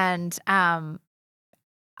 And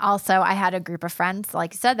also, I had a group of friends,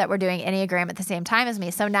 like you said, that were doing Enneagram at the same time as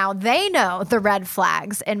me. So now they know the red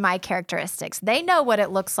flags in my characteristics. They know what it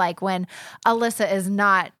looks like when Alyssa is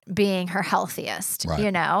not being her healthiest, Right.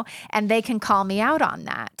 you know, and they can call me out on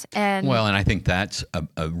that. And Well, and I think that's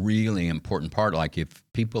a really important part. Like if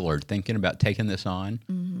people are thinking about taking this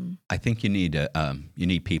on, I think you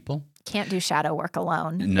need people. can't do shadow work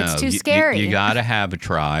alone. No, It's too scary. You got to have a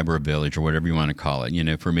tribe or a village or whatever you want to call it. You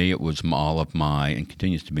know, for me, it was all of my, and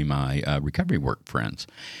continues to be my recovery work friends.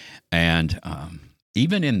 And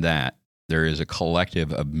even in that, there is a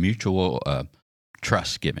collective of mutual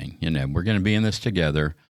trust giving. You know, we're going to be in this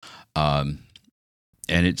together. And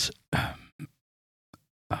it's,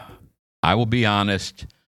 I will be honest.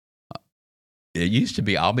 It used to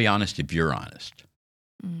be, I'll be honest if you're honest.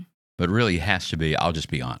 But really it has to be, I'll just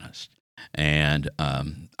be honest. And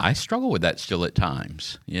I struggle with that still at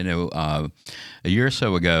times. You know, a year or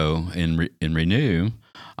so ago in Renew,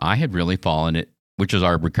 I had really fallen it, which is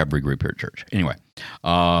our recovery group here at church. Anyway,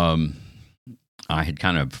 I had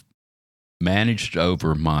kind of managed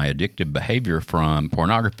over my addictive behavior from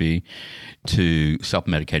pornography to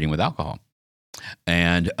self-medicating with alcohol.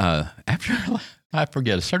 And after, I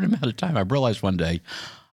forget, a certain amount of time, I realized one day,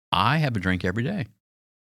 I have a drink every day.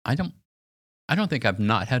 I don't think I've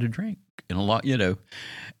not had a drink in a lot, you know.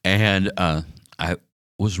 And I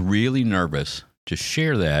was really nervous to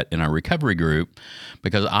share that in our recovery group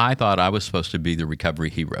because I thought I was supposed to be the recovery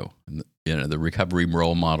hero, you know, the recovery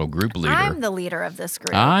role model group leader. I'm the leader of this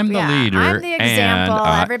group. I'm the leader. I'm the example.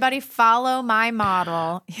 And everybody follow my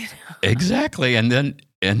model. You know? Exactly. And then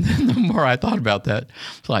the more I thought about that,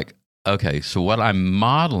 it's like, okay, so what I'm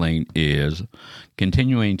modeling is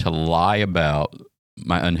continuing to lie about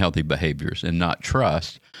my unhealthy behaviors and not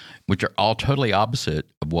trust, which are all totally opposite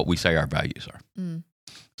of what we say our values are.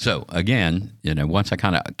 So again, you know, once I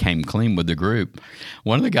kind of came clean with the group,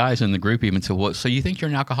 one of the guys in the group even said, well, so you think you're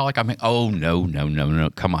an alcoholic? I'm like, oh, no,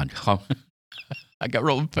 come on. I got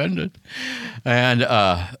real offended. And,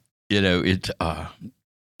 you know,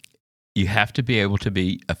 you have to be able to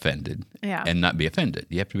be offended and not be offended.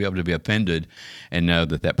 You have to be able to be offended and know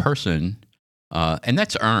that person, and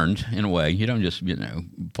that's earned in a way. You don't just, you know,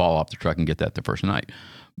 fall off the truck and get that the first night.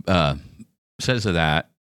 Says that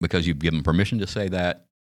because you've given permission to say that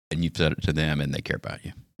and you've said it to them and they care about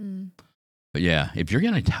you. But yeah, if you're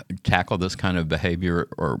going to tackle this kind of behavior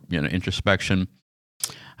or, you know, introspection,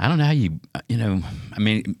 I don't know how you know, I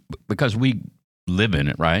mean, because we live in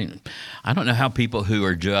it, right? I don't know how people who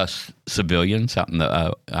are just civilians out in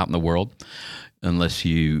the world, unless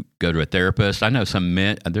you go to a therapist. I know some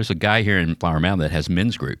men. There's a guy here in Flower Mound that has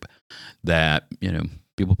men's group that, you know,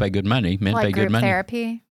 people pay good money. Men like pay good group money.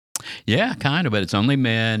 Therapy. Yeah, kind of, but it's only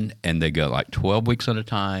men, and they go like 12 weeks at a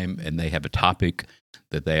time, and they have a topic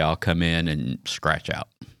that they all come in and scratch out.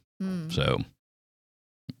 So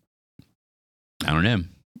I don't know.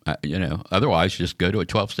 You know, otherwise, just go to a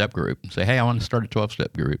 12-step group and say, hey, I want to start a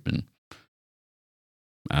 12-step group. And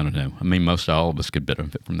I don't know. I mean, most all of us could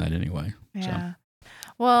benefit from that anyway. Yeah. So.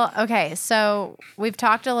 Well, okay. So we've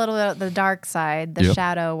talked a little bit about the dark side, the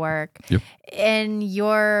shadow work. In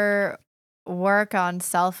your work on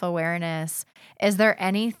self-awareness, is there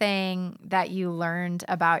anything that you learned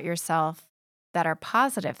about yourself that are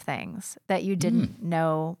positive things that you didn't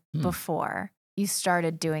know before you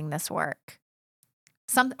started doing this work?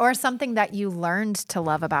 Something that you learned to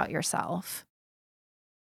love about yourself?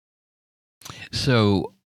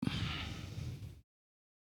 So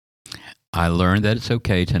I learned that it's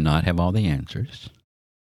okay to not have all the answers.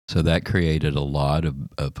 So that created a lot of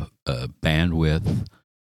bandwidth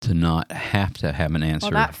to not have to have an answer.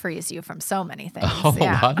 Well, that frees you from so many things. A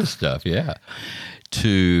lot of stuff, yeah.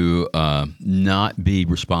 To not be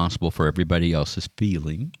responsible for everybody else's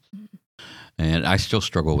feelings. And I still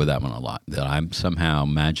struggle with that one a lot, that I'm somehow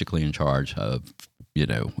magically in charge of, you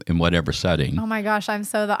know, in whatever setting. Oh my gosh, I'm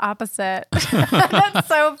so the opposite. That's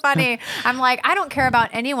so funny. I'm like, I don't care about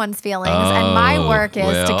anyone's feelings, and my work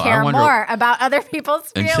is to care more about other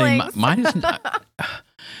people's feelings. And see, mine is not.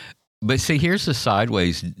 But see, here's the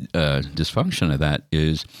sideways dysfunction of that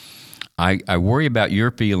is I worry about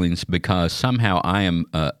your feelings because somehow I am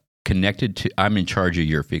connected to, I'm in charge of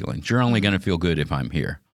your feelings. You're only going to feel good if I'm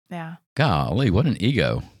here. Yeah. Golly, what an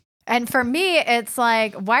ego. And for me, it's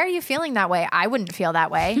like, why are you feeling that way? I wouldn't feel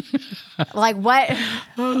that way. Like what?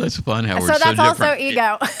 Oh, that's fun how we're so that's different. Also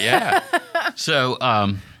ego. Yeah. So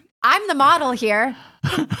I'm the model here.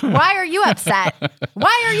 Why are you upset?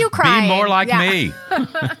 Why are you crying? Be more like me.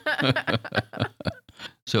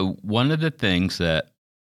 So one of the things that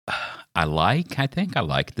I think I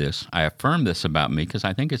like this. I affirm this about me because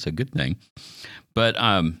I think it's a good thing. But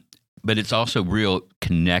but it's also real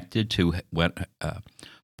connected to what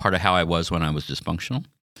part of how I was when I was dysfunctional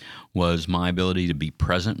was my ability to be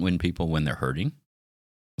present when they're hurting,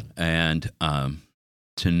 and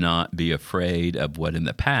to not be afraid of what in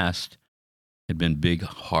the past had been big,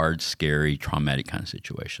 hard, scary, traumatic kind of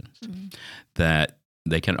situations. Mm-hmm. That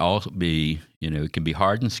they can also be, it can be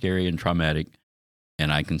hard and scary and traumatic,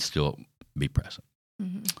 and I can still be present.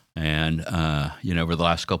 Mm-hmm. And, over the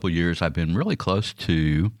last couple of years, I've been really close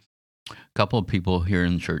to a couple of people here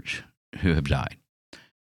in the church who have died.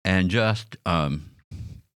 And just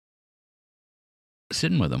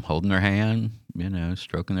sitting with them, holding their hand,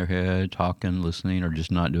 stroking their head, talking, listening, or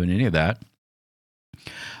just not doing any of that.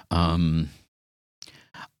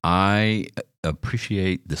 I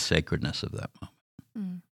appreciate the sacredness of that moment.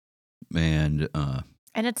 Mm.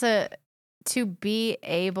 And it's to be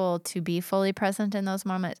able to be fully present in those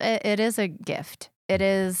moments, it is a gift. It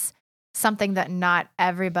is something that not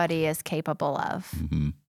everybody is capable of. Mm-hmm.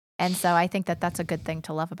 And so I think that that's a good thing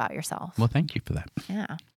to love about yourself. Well, thank you for that.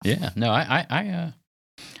 Yeah. Yeah. No, I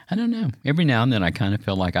don't know. Every now and then I kind of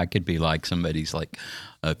feel like I could be like somebody's like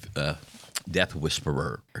a death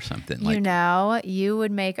whisperer or something. You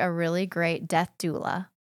would make a really great death doula.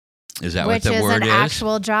 Is that what the word is? Which is an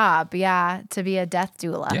actual job, yeah, to be a death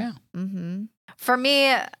doula. Yeah. Mm-hmm. For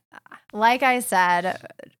me, like I said,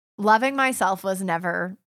 loving myself was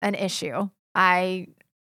never an issue. I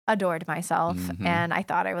adored myself, mm-hmm. and I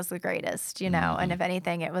thought I was the greatest, mm-hmm. and if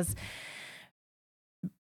anything, it was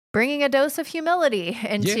bringing a dose of humility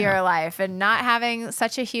into your life and not having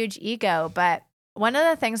such a huge ego. But one of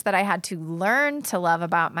the things that I had to learn to love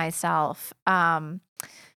about myself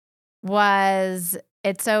was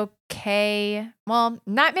it's okay. Well,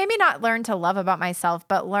 maybe not learn to love about myself,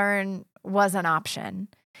 but learn was an option.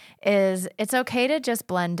 Is it's okay to just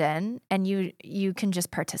blend in, and you can just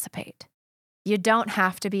participate. You don't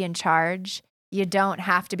have to be in charge. You don't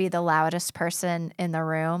have to be the loudest person in the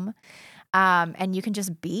room. And you can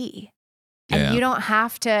just be. And you don't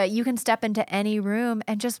have to, you can step into any room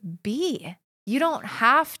and just be. You don't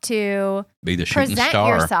have to be the shooting present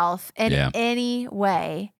star. yourself in any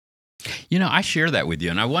way. I share that with you,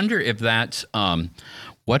 and I wonder if that's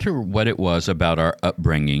what it was about our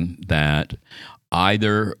upbringing that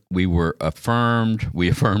either we affirmed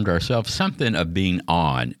ourselves, something of being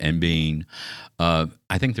on and being. I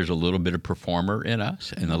think there's a little bit of performer in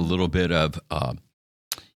us, and a little bit of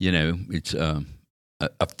it's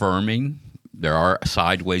affirming. There are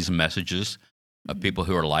sideways messages of people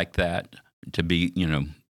who are like that to be,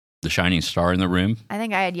 the shining star in the room. I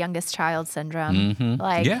think I had youngest child syndrome.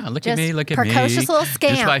 Mm-hmm. Look at me, precocious little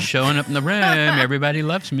scamp. Just by showing up in the room, everybody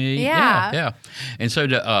loves me. Yeah. And so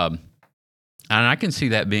and I can see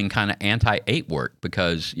that being kind of anti-8 work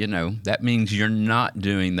because, that means you're not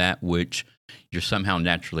doing that which you're somehow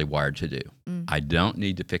naturally wired to do. Mm. I don't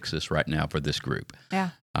need to fix this right now for this group.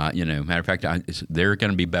 Yeah. Matter of fact, they're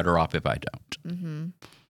going to be better off if I don't. Mm-hmm.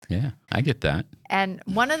 Yeah, I get that. And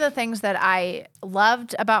one of the things that I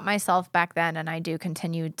loved about myself back then, and I do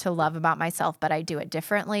continue to love about myself, but I do it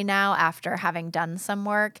differently now after having done some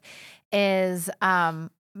work, is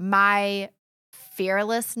my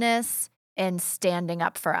fearlessness in standing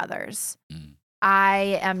up for others. Mm.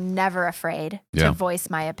 I am never afraid to voice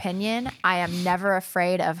my opinion. I am never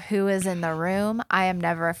afraid of who is in the room. I am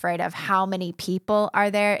never afraid of how many people are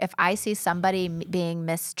there. If I see somebody being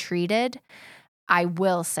mistreated, I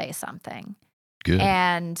will say something. Good.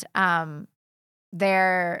 And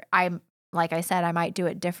like I said, I might do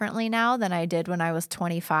it differently now than I did when I was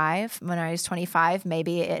 25. When I was 25,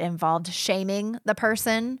 maybe it involved shaming the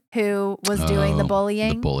person who was doing the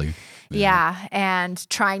bullying. The bully. Yeah, and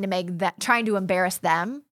trying to embarrass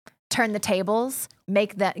them, turn the tables,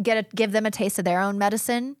 give them a taste of their own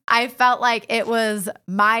medicine. I felt like it was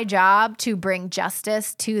my job to bring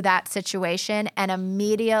justice to that situation and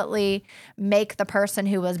immediately make the person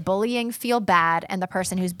who was bullying feel bad and the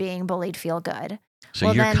person who's being bullied feel good.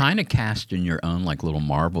 So you're kind of cast in your own like little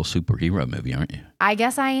Marvel superhero movie, aren't you? I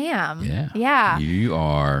guess I am. Yeah. You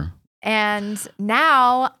are. And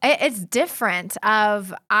now it's different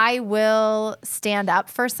I will stand up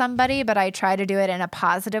for somebody, but I try to do it in a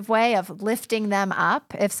positive way of lifting them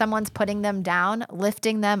up. If someone's putting them down,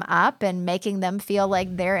 lifting them up and making them feel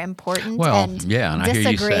like they're important and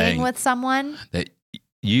disagreeing with someone. That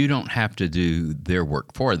you don't have to do their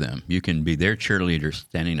work for them. You can be their cheerleader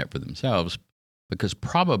standing up for themselves because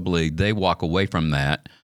probably they walk away from that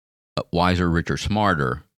wiser, richer,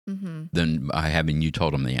 smarter. Mm-hmm. Than by having you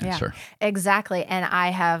told them the answer. Yeah, exactly. And I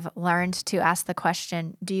have learned to ask the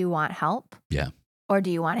question, do you want help? Yeah. Or do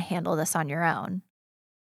you want to handle this on your own?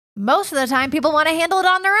 Most of the time, people want to handle it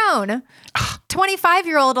on their own.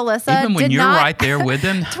 25-year-old Alyssa Even when did you're not, right there with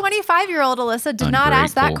them. 25-year-old Alyssa did not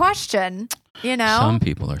ask that Ungrateful. question, you know? Some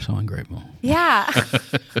people are so ungrateful. Yeah.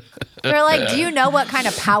 They're like, do you know what kind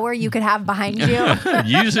of power you could have behind you?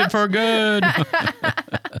 Use it for good.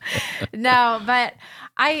 No, but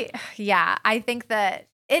I think that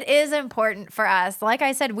it is important for us. Like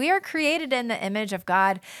I said, we are created in the image of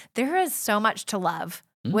God. There is so much to love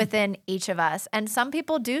within each of us. And some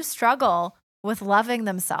people do struggle with loving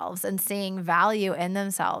themselves and seeing value in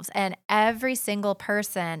themselves. And every single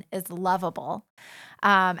person is lovable.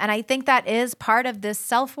 And I think that is part of this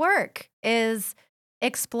self-work, is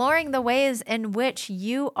exploring the ways in which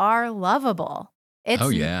you are lovable.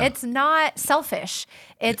 It's not selfish.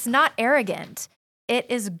 It's not arrogant. It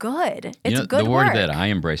is good. It's good the work. word that I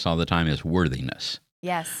embrace all the time is worthiness.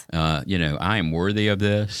 Yes. I am worthy of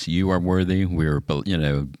this. You are worthy. We're,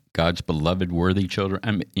 God's beloved, worthy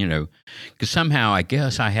children. Because somehow I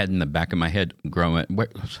guess I had in the back of my head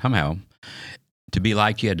somehow to be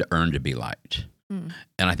liked, you had to earn to be liked. And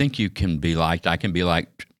I think you can be liked. I can be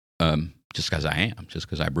liked just because I am, just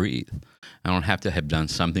because I breathe. I don't have to have done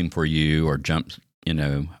something for you or jumped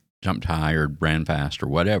high or ran fast or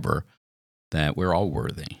whatever. That we're all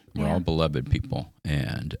worthy. We're all beloved people.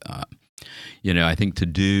 And, I think to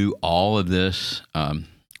do all of this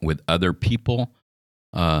with other people,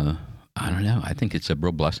 I don't know. I think it's a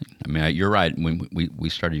real blessing. I mean, you're right. When we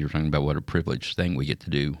started, you were talking about what a privileged thing we get to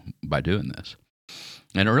do by doing this.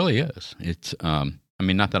 And it really is. It's,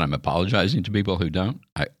 not that I'm apologizing to people who don't.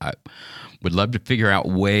 I would love to figure out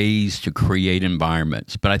ways to create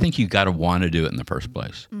environments, but I think you got to want to do it in the first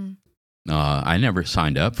place. I never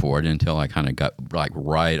signed up for it until I kind of got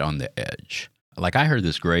right on the edge. Like I heard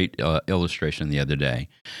this great illustration the other day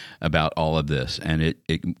about all of this, and it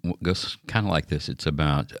goes kind of like this. It's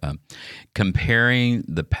about comparing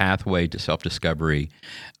the pathway to self-discovery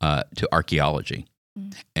to archaeology,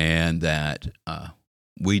 and that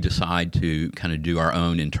we decide to kind of do our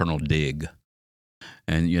own internal dig.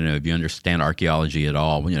 And, if you understand archaeology at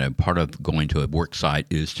all, part of going to a work site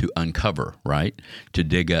is to uncover, right? To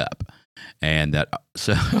dig up. And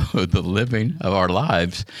so the living of our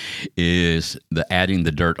lives is the adding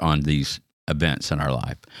the dirt on these events in our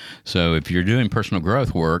life. So if you're doing personal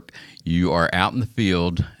growth work, you are out in the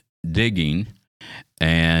field digging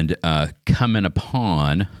and coming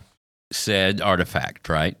upon said artifact,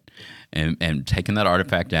 right? And taking that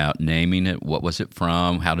artifact out, naming it, what was it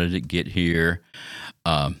from, how did it get here?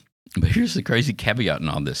 But here's the crazy caveat in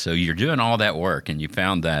all this. So you're doing all that work and you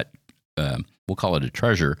found that, we'll call it a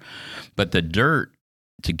treasure, but the dirt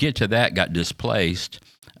to get to that got displaced.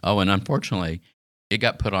 Oh, and unfortunately, it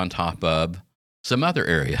got put on top of some other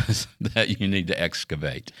areas that you need to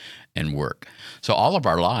excavate and work. So all of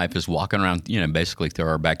our life is walking around, basically through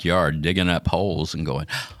our backyard, digging up holes and going,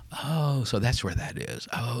 oh, so that's where that is.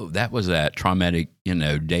 Oh, that was that traumatic,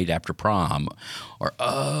 date after prom. Or,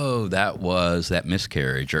 oh, that was that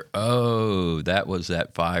miscarriage. Or, oh, that was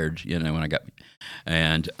that fired, when I got,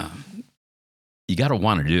 and you got to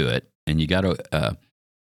want to do it. And you got to,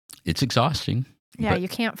 it's exhausting. Yeah, you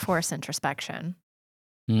can't force introspection.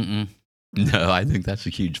 No, I think that's a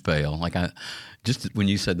huge fail. Like just when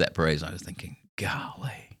you said that phrase, I was thinking,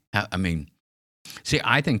 golly.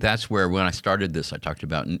 I think that's where when I started this, I talked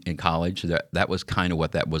about in college, that was kind of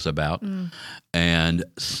what that was about. And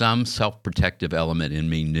some self-protective element in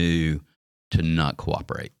me knew to not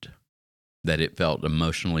cooperate, that it felt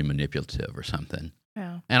emotionally manipulative or something.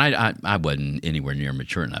 Yeah. And I wasn't anywhere near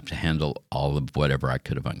mature enough to handle all of whatever I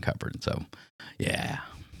could have uncovered. So, yeah,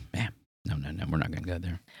 no, we're not going to go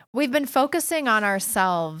there. We've been focusing on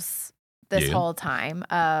ourselves this Yeah. whole time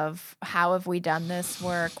of how have we done this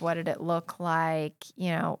work? What did it look like?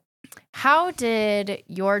 How did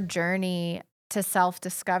your journey to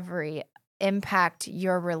self-discovery impact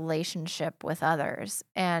your relationship with others?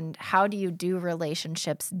 And how do you do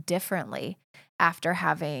relationships differently after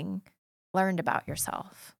having learned about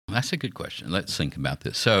yourself? That's a good question. Let's think about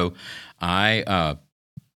this. So I,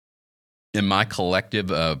 in my collective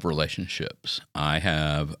of relationships, I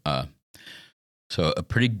have a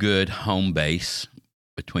pretty good home base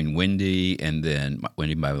between Wendy and then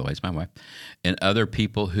Wendy, by the way, is my wife, and other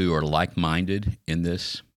people who are like-minded in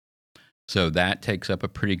this. So that takes up a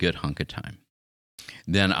pretty good hunk of time.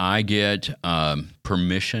 Then I get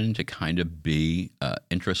permission to kind of be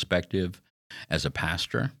introspective as a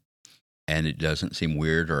pastor, and it doesn't seem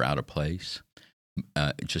weird or out of place.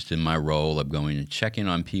 Just in my role of going and checking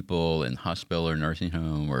on people in hospital or nursing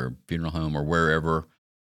home or funeral home or wherever,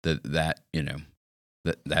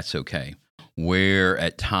 that's okay. Where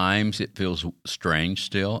at times it feels strange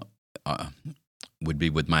still, would be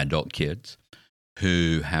with my adult kids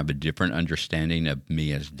who have a different understanding of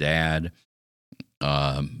me as dad.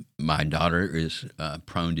 My daughter is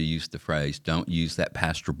prone to use the phrase, "Don't use that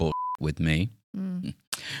pastor bull with me." Mm.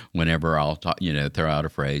 Whenever I'll talk, throw out a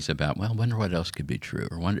phrase about, well, wonder what else could be true,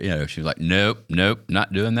 or wonder, she's like, nope,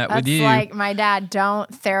 not doing that with you. That's like my dad. Don't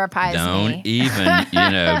therapize Don't me. even,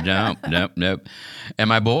 nope. And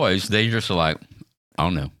my boys, they just are like, I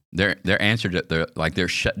don't know. Their answer to their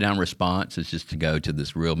shutdown response is just to go to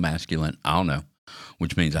this real masculine, I don't know,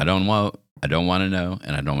 which means I don't want to know,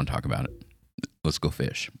 and I don't want to talk about it. Let's go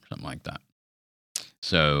fish, something like that.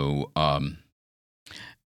 So,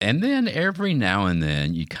 and then every now and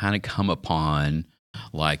then you kind of come upon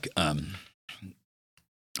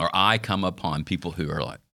or I come upon people who are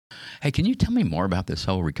like, hey, can you tell me more about this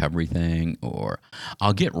whole recovery thing? Or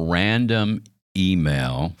I'll get random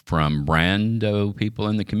email from rando people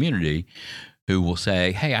in the community who will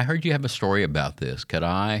say, hey, I heard you have a story about this. Could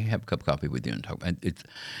I have a cup of coffee with you and talk?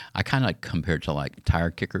 I kind of compare it to like tire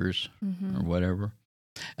kickers or whatever.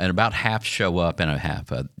 And about half show up and a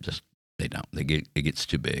half just, they don't. It gets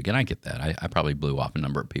too big. And I get that. I probably blew off a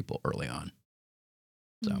number of people early on.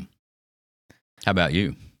 So how about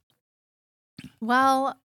you?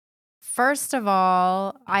 Well, first of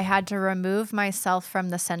all, I had to remove myself from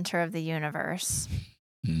the center of the universe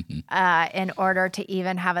in order to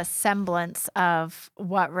even have a semblance of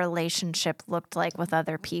what relationship looked like with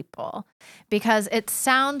other people. Because it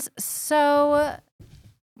sounds so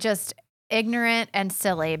just ignorant and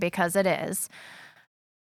silly, because it is.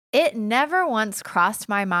 It never once crossed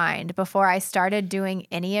my mind before I started doing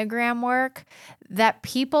Enneagram work that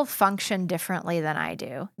people function differently than I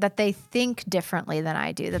do, that they think differently than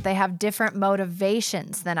I do, that they have different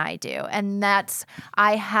motivations than I do. And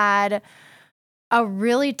I had a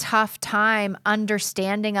really tough time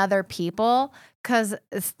understanding other people, because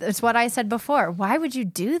it's what I said before. Why would you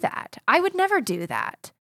do that? I would never do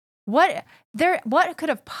that. What could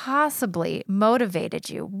have possibly motivated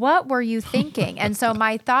you? What were you thinking? And so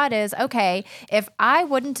my thought is, okay, if I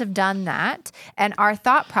wouldn't have done that and our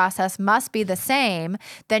thought process must be the same,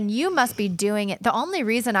 then you must be doing it. The only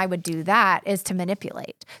reason I would do that is to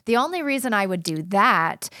manipulate. The only reason I would do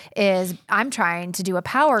that is I'm trying to do a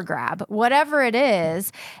power grab, whatever it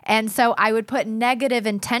is. And so I would put negative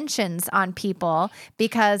intentions on people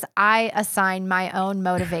because I assign my own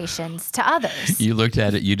motivations to others. You looked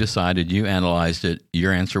at it, you decided, you analyzed it,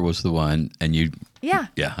 your answer was the one, and you... Yeah,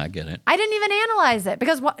 I get it. I didn't even analyze it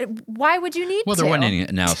because why would you need to? Well, there wasn't any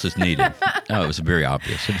analysis needed. Oh, it was very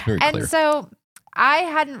obvious. It was very clear. And so I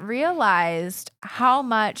hadn't realized how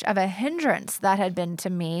much of a hindrance that had been to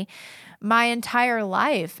me my entire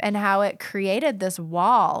life, and how it created this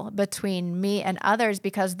wall between me and others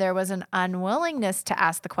because there was an unwillingness to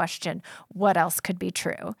ask the question, what else could be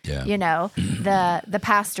true? Yeah. The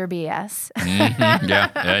pastor BS.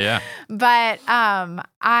 Yeah. But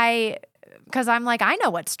because I'm like, I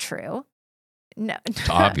know what's true. No, it's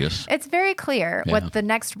obvious. It's very clear what the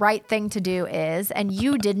next right thing to do is, and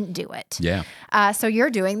you didn't do it. Yeah. So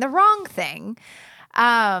you're doing the wrong thing.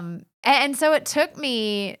 And so it took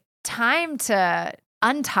me time to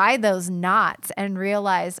untie those knots and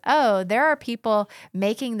realize, oh, there are people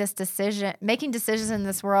making decisions in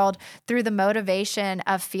this world through the motivation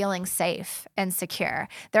of feeling safe and secure.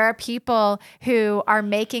 There are people who are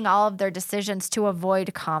making all of their decisions to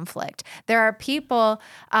avoid conflict. There are people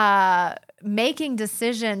making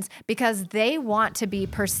decisions because they want to be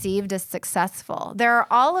perceived as successful. There are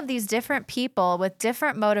all of these different people with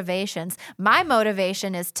different motivations. My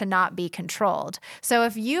motivation is to not be controlled. So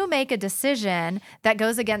if you make a decision that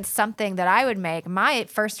goes against something that I would make, my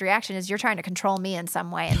first reaction is you're trying to control me in some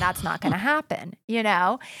way, and that's not going to happen,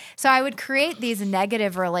 So I would create these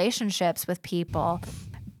negative relationships with people,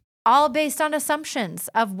 all based on assumptions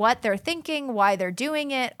of what they're thinking, why they're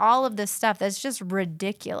doing it, all of this stuff that's just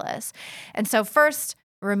ridiculous. And so first,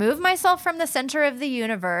 remove myself from the center of the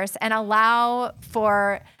universe and allow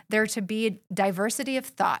for there to be diversity of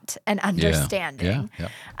thought and understanding.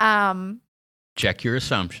 Yeah. Check your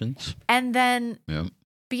assumptions. And then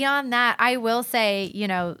beyond that, I will say,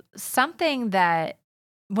 something that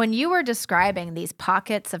when you were describing these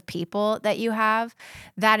pockets of people that you have,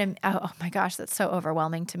 oh my gosh, that's so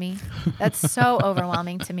overwhelming to me. That's so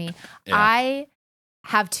overwhelming to me. Yeah. I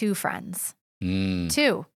have 2 friends.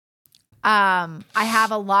 2. I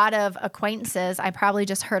have a lot of acquaintances. I probably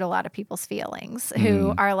just hurt a lot of people's feelings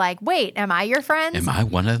who are like, wait, am I your friend? Am I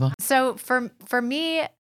one of them? So for me,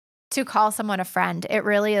 to call someone a friend, it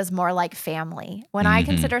really is more like family. When I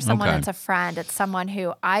consider someone as a friend, it's someone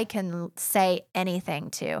who I can say anything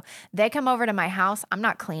to. They come over to my house, I'm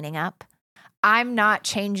not cleaning up. I'm not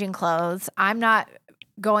changing clothes. I'm not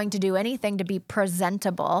going to do anything to be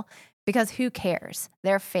presentable because who cares?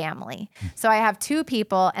 They're family. So I have 2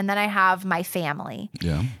 people and then I have my family.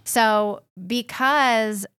 Yeah. So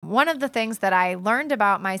because one of the things that I learned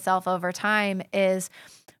about myself over time is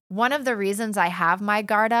one of the reasons I have my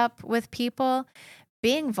guard up with people,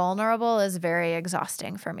 being vulnerable is very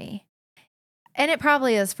exhausting for me. And it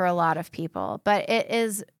probably is for a lot of people, but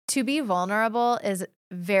to be vulnerable is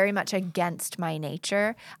very much against my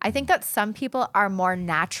nature. I think that some people are more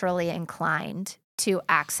naturally inclined to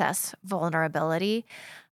access vulnerability.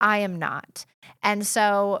 I am not. And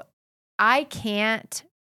so I can't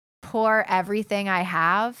pour everything I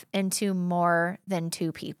have into more than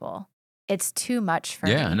 2 people. It's too much for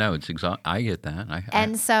me. Yeah, no, it's I get that.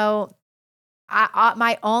 And so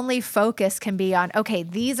my only focus can be on, okay,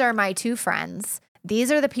 these are my 2 friends.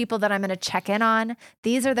 These are the people that I'm going to check in on.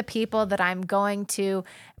 These are the people that I'm going to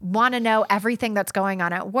want to know everything that's going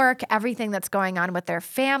on at work, everything that's going on with their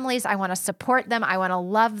families. I want to support them. I want to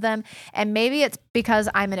love them. And maybe it's because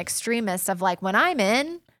I'm an extremist of like, when I'm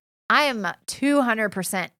in, I am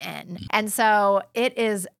 200% in. And so it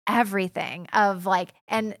is everything of like,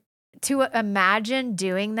 and to imagine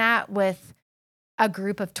doing that with a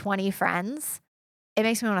group of 20 friends, it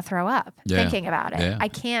makes me want to throw up thinking about it. Yeah. I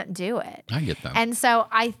can't do it. I get that. And so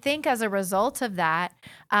I think as a result of that,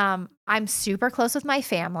 I'm super close with my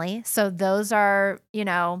family. So those are,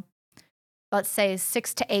 let's say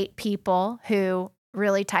 6 to 8 people who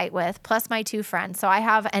really tight with, plus my 2 friends. So I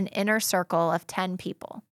have an inner circle of 10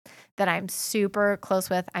 people that I'm super close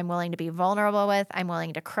with. I'm willing to be vulnerable with. I'm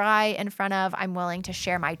willing to cry in front of. I'm willing to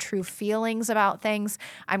share my true feelings about things.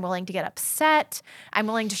 I'm willing to get upset. I'm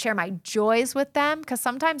willing to share my joys with them because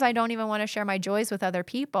sometimes I don't even want to share my joys with other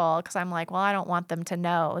people because I'm like, well, I don't want them to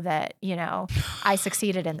know that, I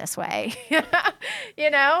succeeded in this way.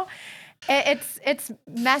 It's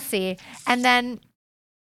messy. And then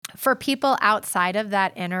for people outside of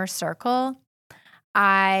that inner circle,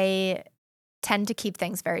 I tend to keep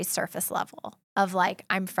things very surface level of like,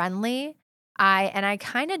 I'm friendly. I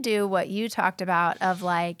kind of do what you talked about of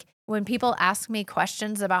like, when people ask me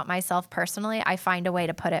questions about myself personally, I find a way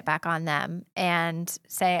to put it back on them and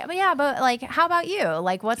say, oh, yeah, but like, how about you?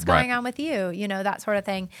 Like, what's going on with you? That sort of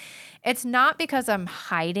thing. It's not because I'm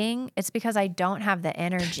hiding. It's because I don't have the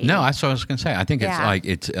energy. No, that's what I was going to say. I think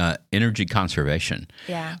it's energy conservation.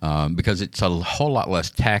 Yeah. Because it's a whole lot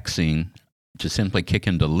less taxing to simply kick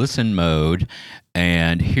into listen mode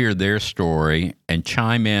and hear their story and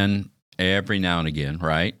chime in every now and again,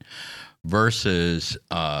 right? Versus,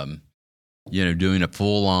 doing a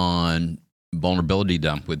full-on vulnerability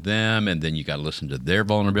dump with them, and then you got to listen to their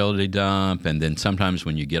vulnerability dump, and then sometimes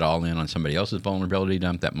when you get all in on somebody else's vulnerability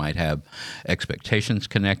dump, that might have expectations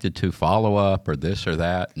connected to follow-up or this or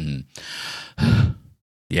that, and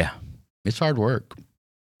yeah, it's hard work.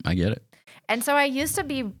 I get it. And so I used to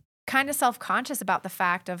be kind of self-conscious about the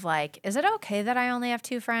fact of like, is it okay that I only have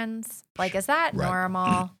 2 friends? Like, is that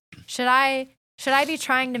normal? Should I be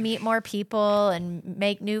trying to meet more people and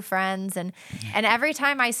make new friends? And every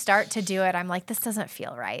time I start to do it, I'm like, this doesn't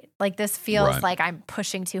feel right. Like, this feels like I'm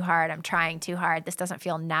pushing too hard. I'm trying too hard. This doesn't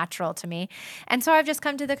feel natural to me. And so I've just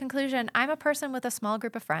come to the conclusion, I'm a person with a small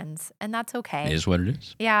group of friends, and that's okay. It is what it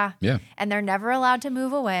is. Yeah. Yeah. And they're never allowed to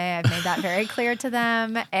move away. I've made that very clear to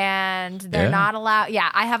them. And they're not allowed. Yeah.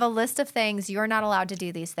 I have a list of things. You're not allowed to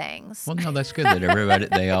do these things. Well, no, that's good that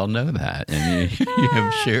they all know that. And you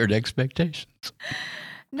have shared expectations.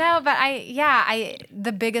 No, but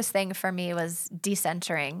the biggest thing for me was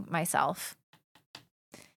decentering myself.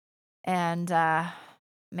 And,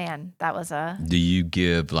 man, that was Do you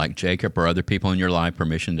give like Jacob or other people in your life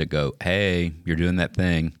permission to go, hey, you're doing that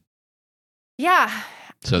thing? Yeah.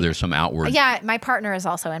 So there's some outward. Yeah. My partner is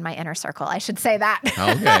also in my inner circle. I should say that.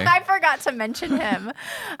 Okay. I forgot to mention him.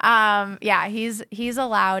 Yeah, he's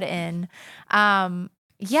allowed in.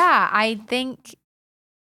 Yeah, I think,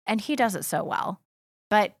 and he does it so well,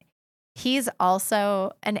 but he's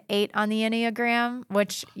also an 8 on the Enneagram,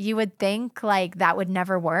 which you would think like that would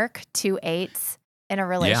never work. 2 8s in a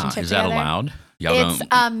relationship. Yeah, is together. that allowed? It's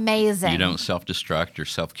amazing. You don't self-destruct or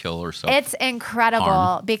self-kill or It's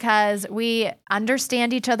incredible because we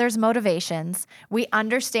understand each other's motivations. We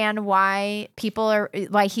understand why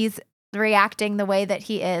he's reacting the way that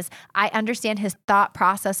he is. I understand his thought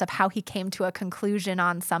process of how he came to a conclusion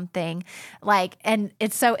on something.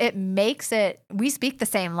 It makes it, we speak the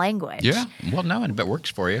same language. Yeah. Well, no, and if it works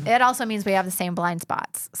for you. It also means we have the same blind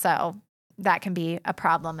spots. So that can be a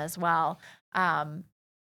problem as well.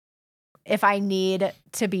 if I need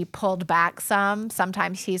to be pulled back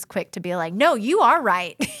sometimes he's quick to be like, no, you are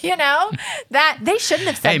right. That they shouldn't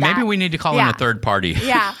have said that. Hey, maybe we need to call in a third party.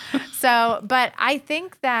 Yeah. So, but I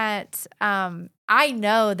think that I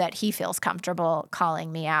know that he feels comfortable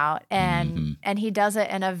calling me out, and he does it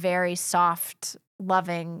in a very soft,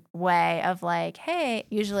 loving way of like, hey,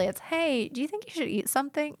 usually it's, hey, do you think you should eat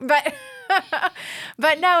something? But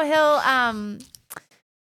but no,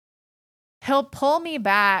 he'll pull me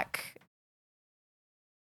back.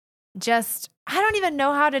 Just, I don't even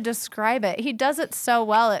know how to describe it. He does it so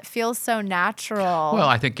well. It feels so natural. Well,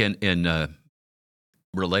 I think in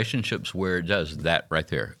relationships where it does that right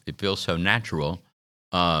there, it feels so natural,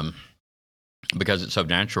 because it's so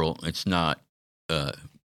natural. It's not, a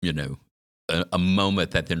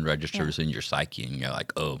moment that then registers in your psyche, and you're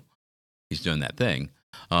like, oh, he's doing that thing.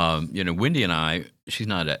 Wendy and I, she's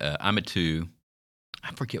not I'm a 2.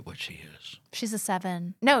 I forget what she is. She's a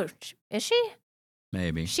 7. No, is she?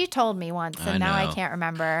 Maybe. She told me once, and now I can't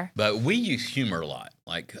remember. But we use humor a lot,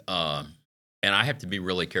 like, and I have to be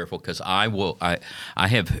really careful because I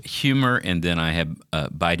have humor, and then I have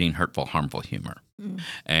biting, hurtful, harmful humor,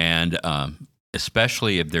 and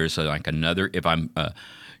especially if there's if I'm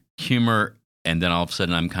humor, and then all of a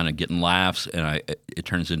sudden I'm kind of getting laughs, and it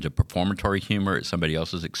turns into performatory humor at somebody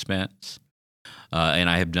else's expense, and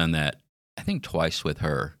I have done that I think twice with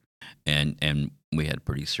her, and we had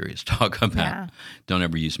pretty serious talk about don't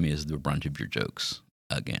ever use me as the brunt of your jokes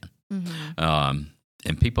again.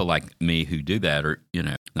 And people like me who do that are,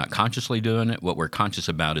 not consciously doing it. What we're conscious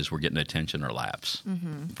about is we're getting attention or laughs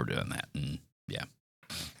for doing that. And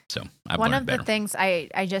so I've one learned of better. the things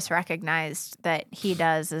I just recognized that he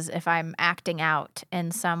does is if I'm acting out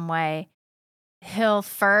in some way, he'll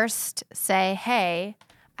first say, hey,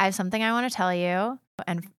 I have something I want to tell you.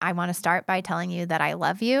 And I want to start by telling you that I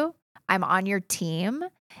love you. I'm on your team,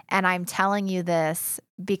 and I'm telling you this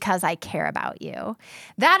because I care about you.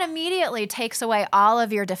 That immediately takes away all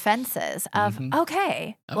of your defenses of,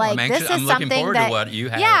 okay, this is I'm looking something forward that, to what you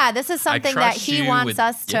have. Yeah, this is something that trust he you wants with-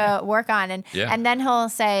 us to work on. And then he'll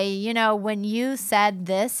say, when you said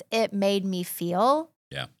this, it made me feel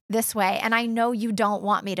this way. And I know you don't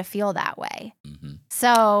want me to feel that way.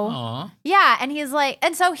 So, and he's like,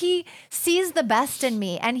 and so he sees the best in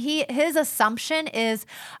me, and his assumption is,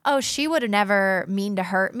 oh, she would have never mean to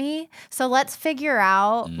hurt me. So let's figure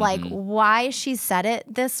out why she said it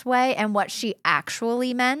this way and what she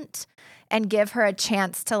actually meant, and give her a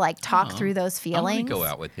chance to talk through those feelings. I'm gonna go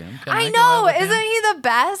out with him. Can I go out know, with isn't him? he the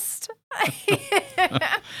best?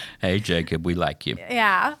 Hey, Jacob, we like you.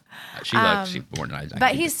 Yeah. She likes you more than I do.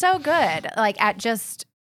 But he's so good, at just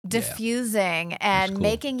diffusing and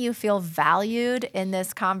making you feel valued in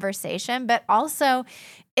this conversation, but also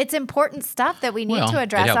it's important stuff that we need to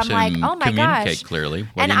address. It helps I'm like, him oh my communicate gosh. clearly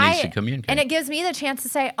what he needs to communicate. And it gives me the chance to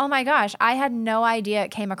say, oh my gosh, I had no idea it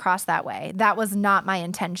came across that way. That was not my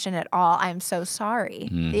intention at all. I'm so sorry,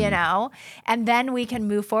 And then we can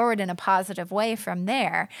move forward in a positive way from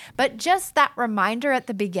there. But just that reminder at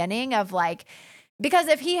the beginning of because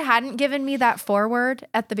if he hadn't given me that forward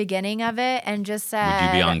at the beginning of it and just said, would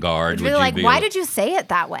you be on guard? Would you be why did you say it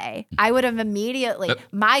that way? I would have immediately,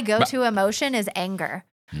 my go-to emotion is anger.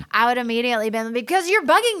 I would immediately been, because you're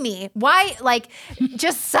bugging me. Why?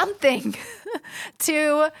 Just something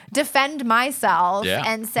to defend myself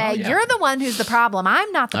and say, you're the one who's the problem.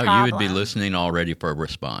 I'm not the problem. You would be listening already for a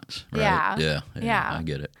response, right? Yeah. I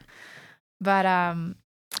get it. But,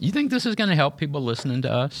 you think this is going to help people listening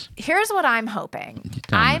to us? Here's what I'm hoping.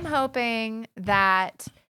 I'm hoping that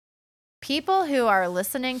people who are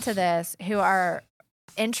listening to this, who are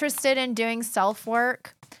interested in doing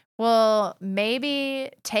self-work, will maybe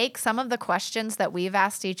take some of the questions that we've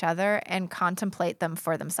asked each other and contemplate them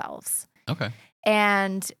for themselves. Okay.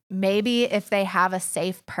 And maybe if they have a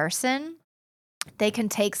safe person, they can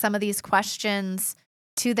take some of these questions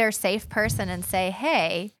to their safe person and say,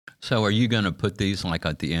 hey. So are you going to put these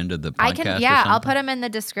at the end of the podcast? I'll put them in the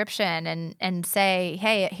description and say,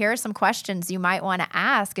 hey, here are some questions you might want to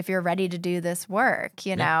ask if you're ready to do this work.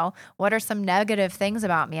 What are some negative things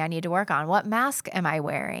about me I need to work on? What mask am I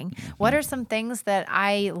wearing? What are some things that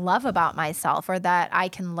I love about myself or that I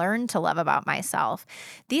can learn to love about myself?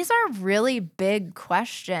 These are really big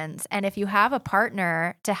questions. And if you have a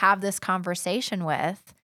partner to have this conversation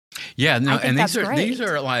with, yeah, no, and these great.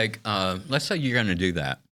 are let's say you're going to do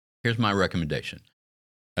that. Here's my recommendation.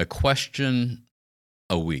 A question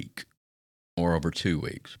a week or over 2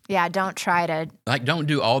 weeks. Yeah, don't try to. Don't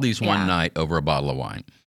do all these one night over a bottle of wine.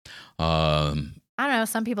 I don't know.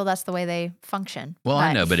 Some people, that's the way they function. Well,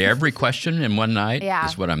 I know, but every question in one night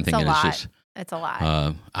is what I'm thinking. It's a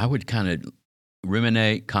lot. I would kind of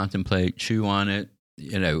ruminate, contemplate, chew on it.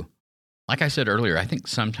 Like I said earlier, I think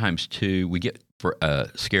sometimes too we get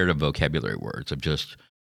scared of vocabulary words, of just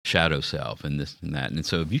shadow self and this and that. And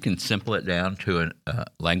so if you can simple it down to a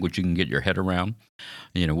language you can get your head around,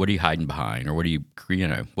 what are you hiding behind, or what are you,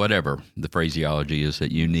 whatever the phraseology is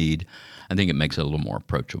that you need, I think it makes it a little more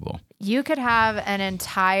approachable. You could have an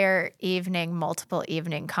entire evening, multiple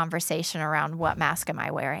evening conversation around what mask am I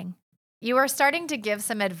wearing? You are starting to give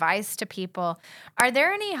some advice to people. Are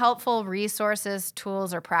there any helpful resources,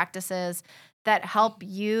 tools, or practices that help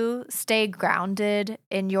you stay grounded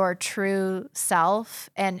in your true self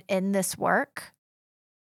and in this work?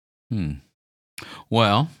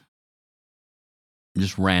 Well,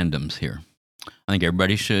 just randoms here. I think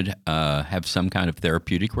everybody should have some kind of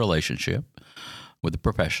therapeutic relationship with a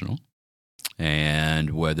professional,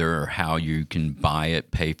 and whether or how you can buy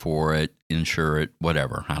it, pay for it, insure it,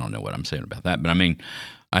 whatever. I don't know what I'm saying about that, but I mean,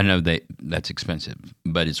 I know that's expensive,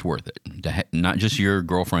 but it's worth it. Not just your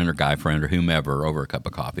girlfriend or guy friend or whomever over a cup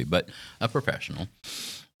of coffee, but a professional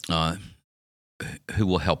who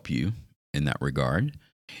will help you in that regard.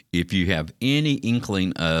 If you have any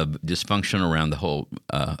inkling of dysfunction around the whole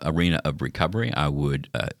arena of recovery, I would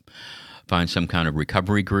find some kind of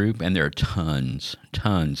recovery group, and there are tons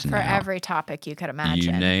for now. every topic you could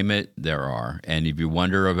imagine. You name it, there are. And if you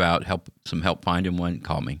wonder about some help finding one,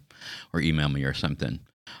 call me or email me or something,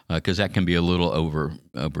 because that can be a little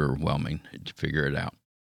overwhelming to figure it out.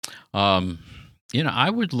 I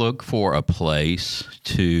would look for a place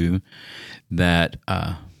too that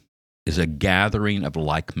is a gathering of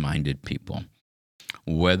like-minded people,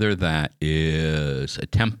 whether that is a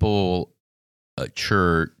temple, a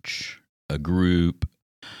church, a group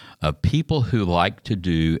of people who like to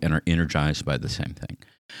do and are energized by the same thing.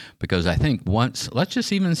 Because I think let's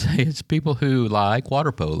just even say it's people who like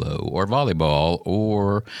water polo or volleyball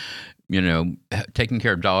or, taking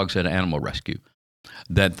care of dogs at an animal rescue,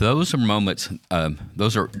 that those are moments,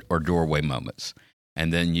 those are doorway moments.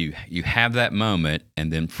 And then you have that moment,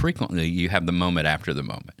 and then frequently you have the moment after the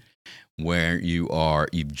moment where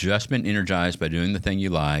you've just been energized by doing the thing you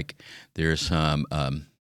like. There's some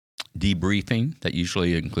debriefing that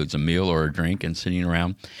usually includes a meal or a drink and sitting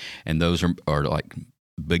around. And those are like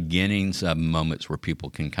beginnings of moments where people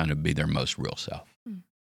can kind of be their most real self.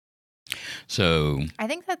 So I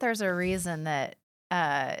think that there's a reason that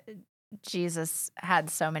Jesus had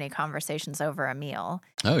so many conversations over a meal.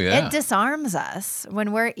 Oh, yeah. It disarms us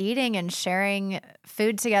when we're eating and sharing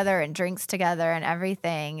food together and drinks together and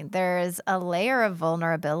everything. There's a layer of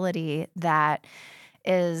vulnerability that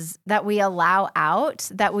we allow out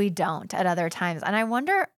that we don't at other times. And I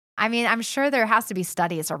wonder, I'm sure there has to be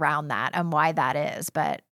studies around that and why that is,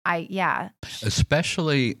 but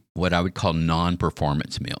especially what I would call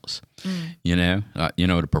non-performance meals. You know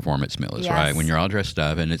what a performance meal is, yes. Right? When you're all dressed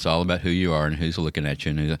up and it's all about who you are and who's looking at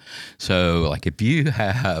you. So like if you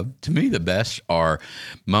have, to me, the best are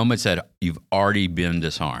moments that you've already been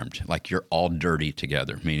disarmed. Like you're all dirty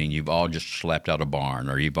together, meaning you've all just slept out a barn,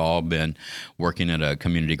 or you've all been working at a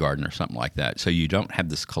community garden or something like that. So you don't have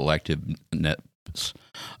this collective net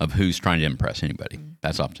of who's trying to impress anybody.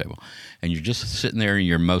 That's off the table. And you're just sitting there in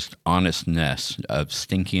your most honest nest of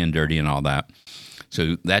stinky and dirty and all that.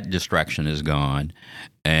 So that distraction is gone,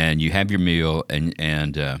 and you have your meal,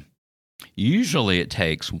 and usually it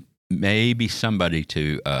takes maybe somebody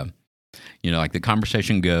to, like the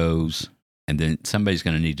conversation goes, and then somebody's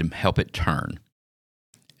going to need to help it turn.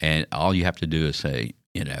 And all you have to do is say,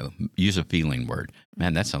 use a feeling word.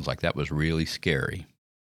 Man, that sounds like that was really scary.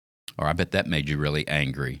 Or I bet that made you really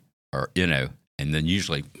angry, or, and then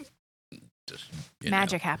usually just,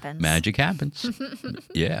 magic happens. Magic happens.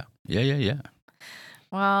 Yeah.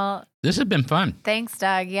 Well, this has been fun. Thanks,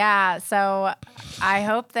 Doug. Yeah. So I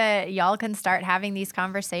hope that y'all can start having these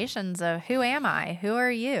conversations of who am I? Who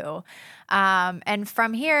are you? And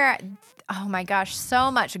from here, oh my gosh,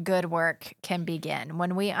 so much good work can begin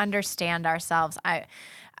when we understand ourselves.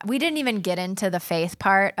 We didn't even get into the faith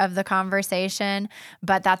part of the conversation,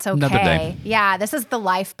 but that's okay. Another day. Yeah, this is the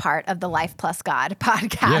life part of the Life Plus God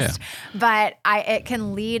podcast. Yeah. But it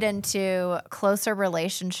can lead into closer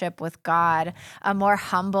relationship with God, a more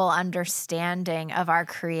humble understanding of our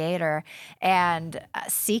Creator, and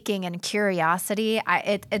seeking and curiosity.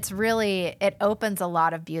 It opens a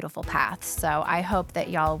lot of beautiful paths. So I hope that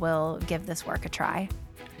y'all will give this work a try.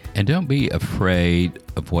 And don't be afraid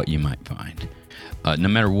of what you might find. No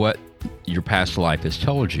matter what your past life has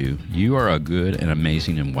told you, you are a good and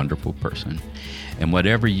amazing and wonderful person. And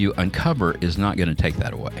whatever you uncover is not going to take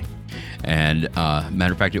that away. And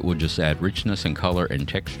matter of fact, it will just add richness and color and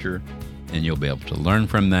texture and you'll be able to learn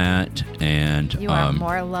from that. And you are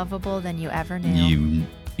more lovable than you ever knew.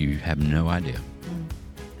 You have no idea.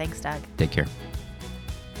 Thanks, Doug. Take care.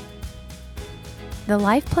 The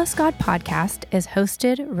Life Plus God podcast is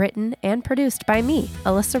hosted, written, and produced by me,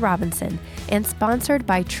 Alyssa Robinson, and sponsored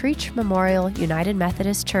by Treach Memorial United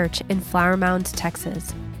Methodist Church in Flower Mound,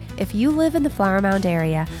 Texas. If you live in the Flower Mound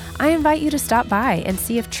area, I invite you to stop by and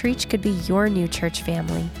see if Treach could be your new church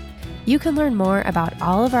family. You can learn more about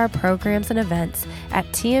all of our programs and events at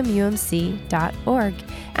tmumc.org,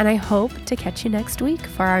 and I hope to catch you next week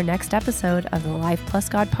for our next episode of the Life Plus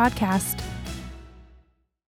God podcast.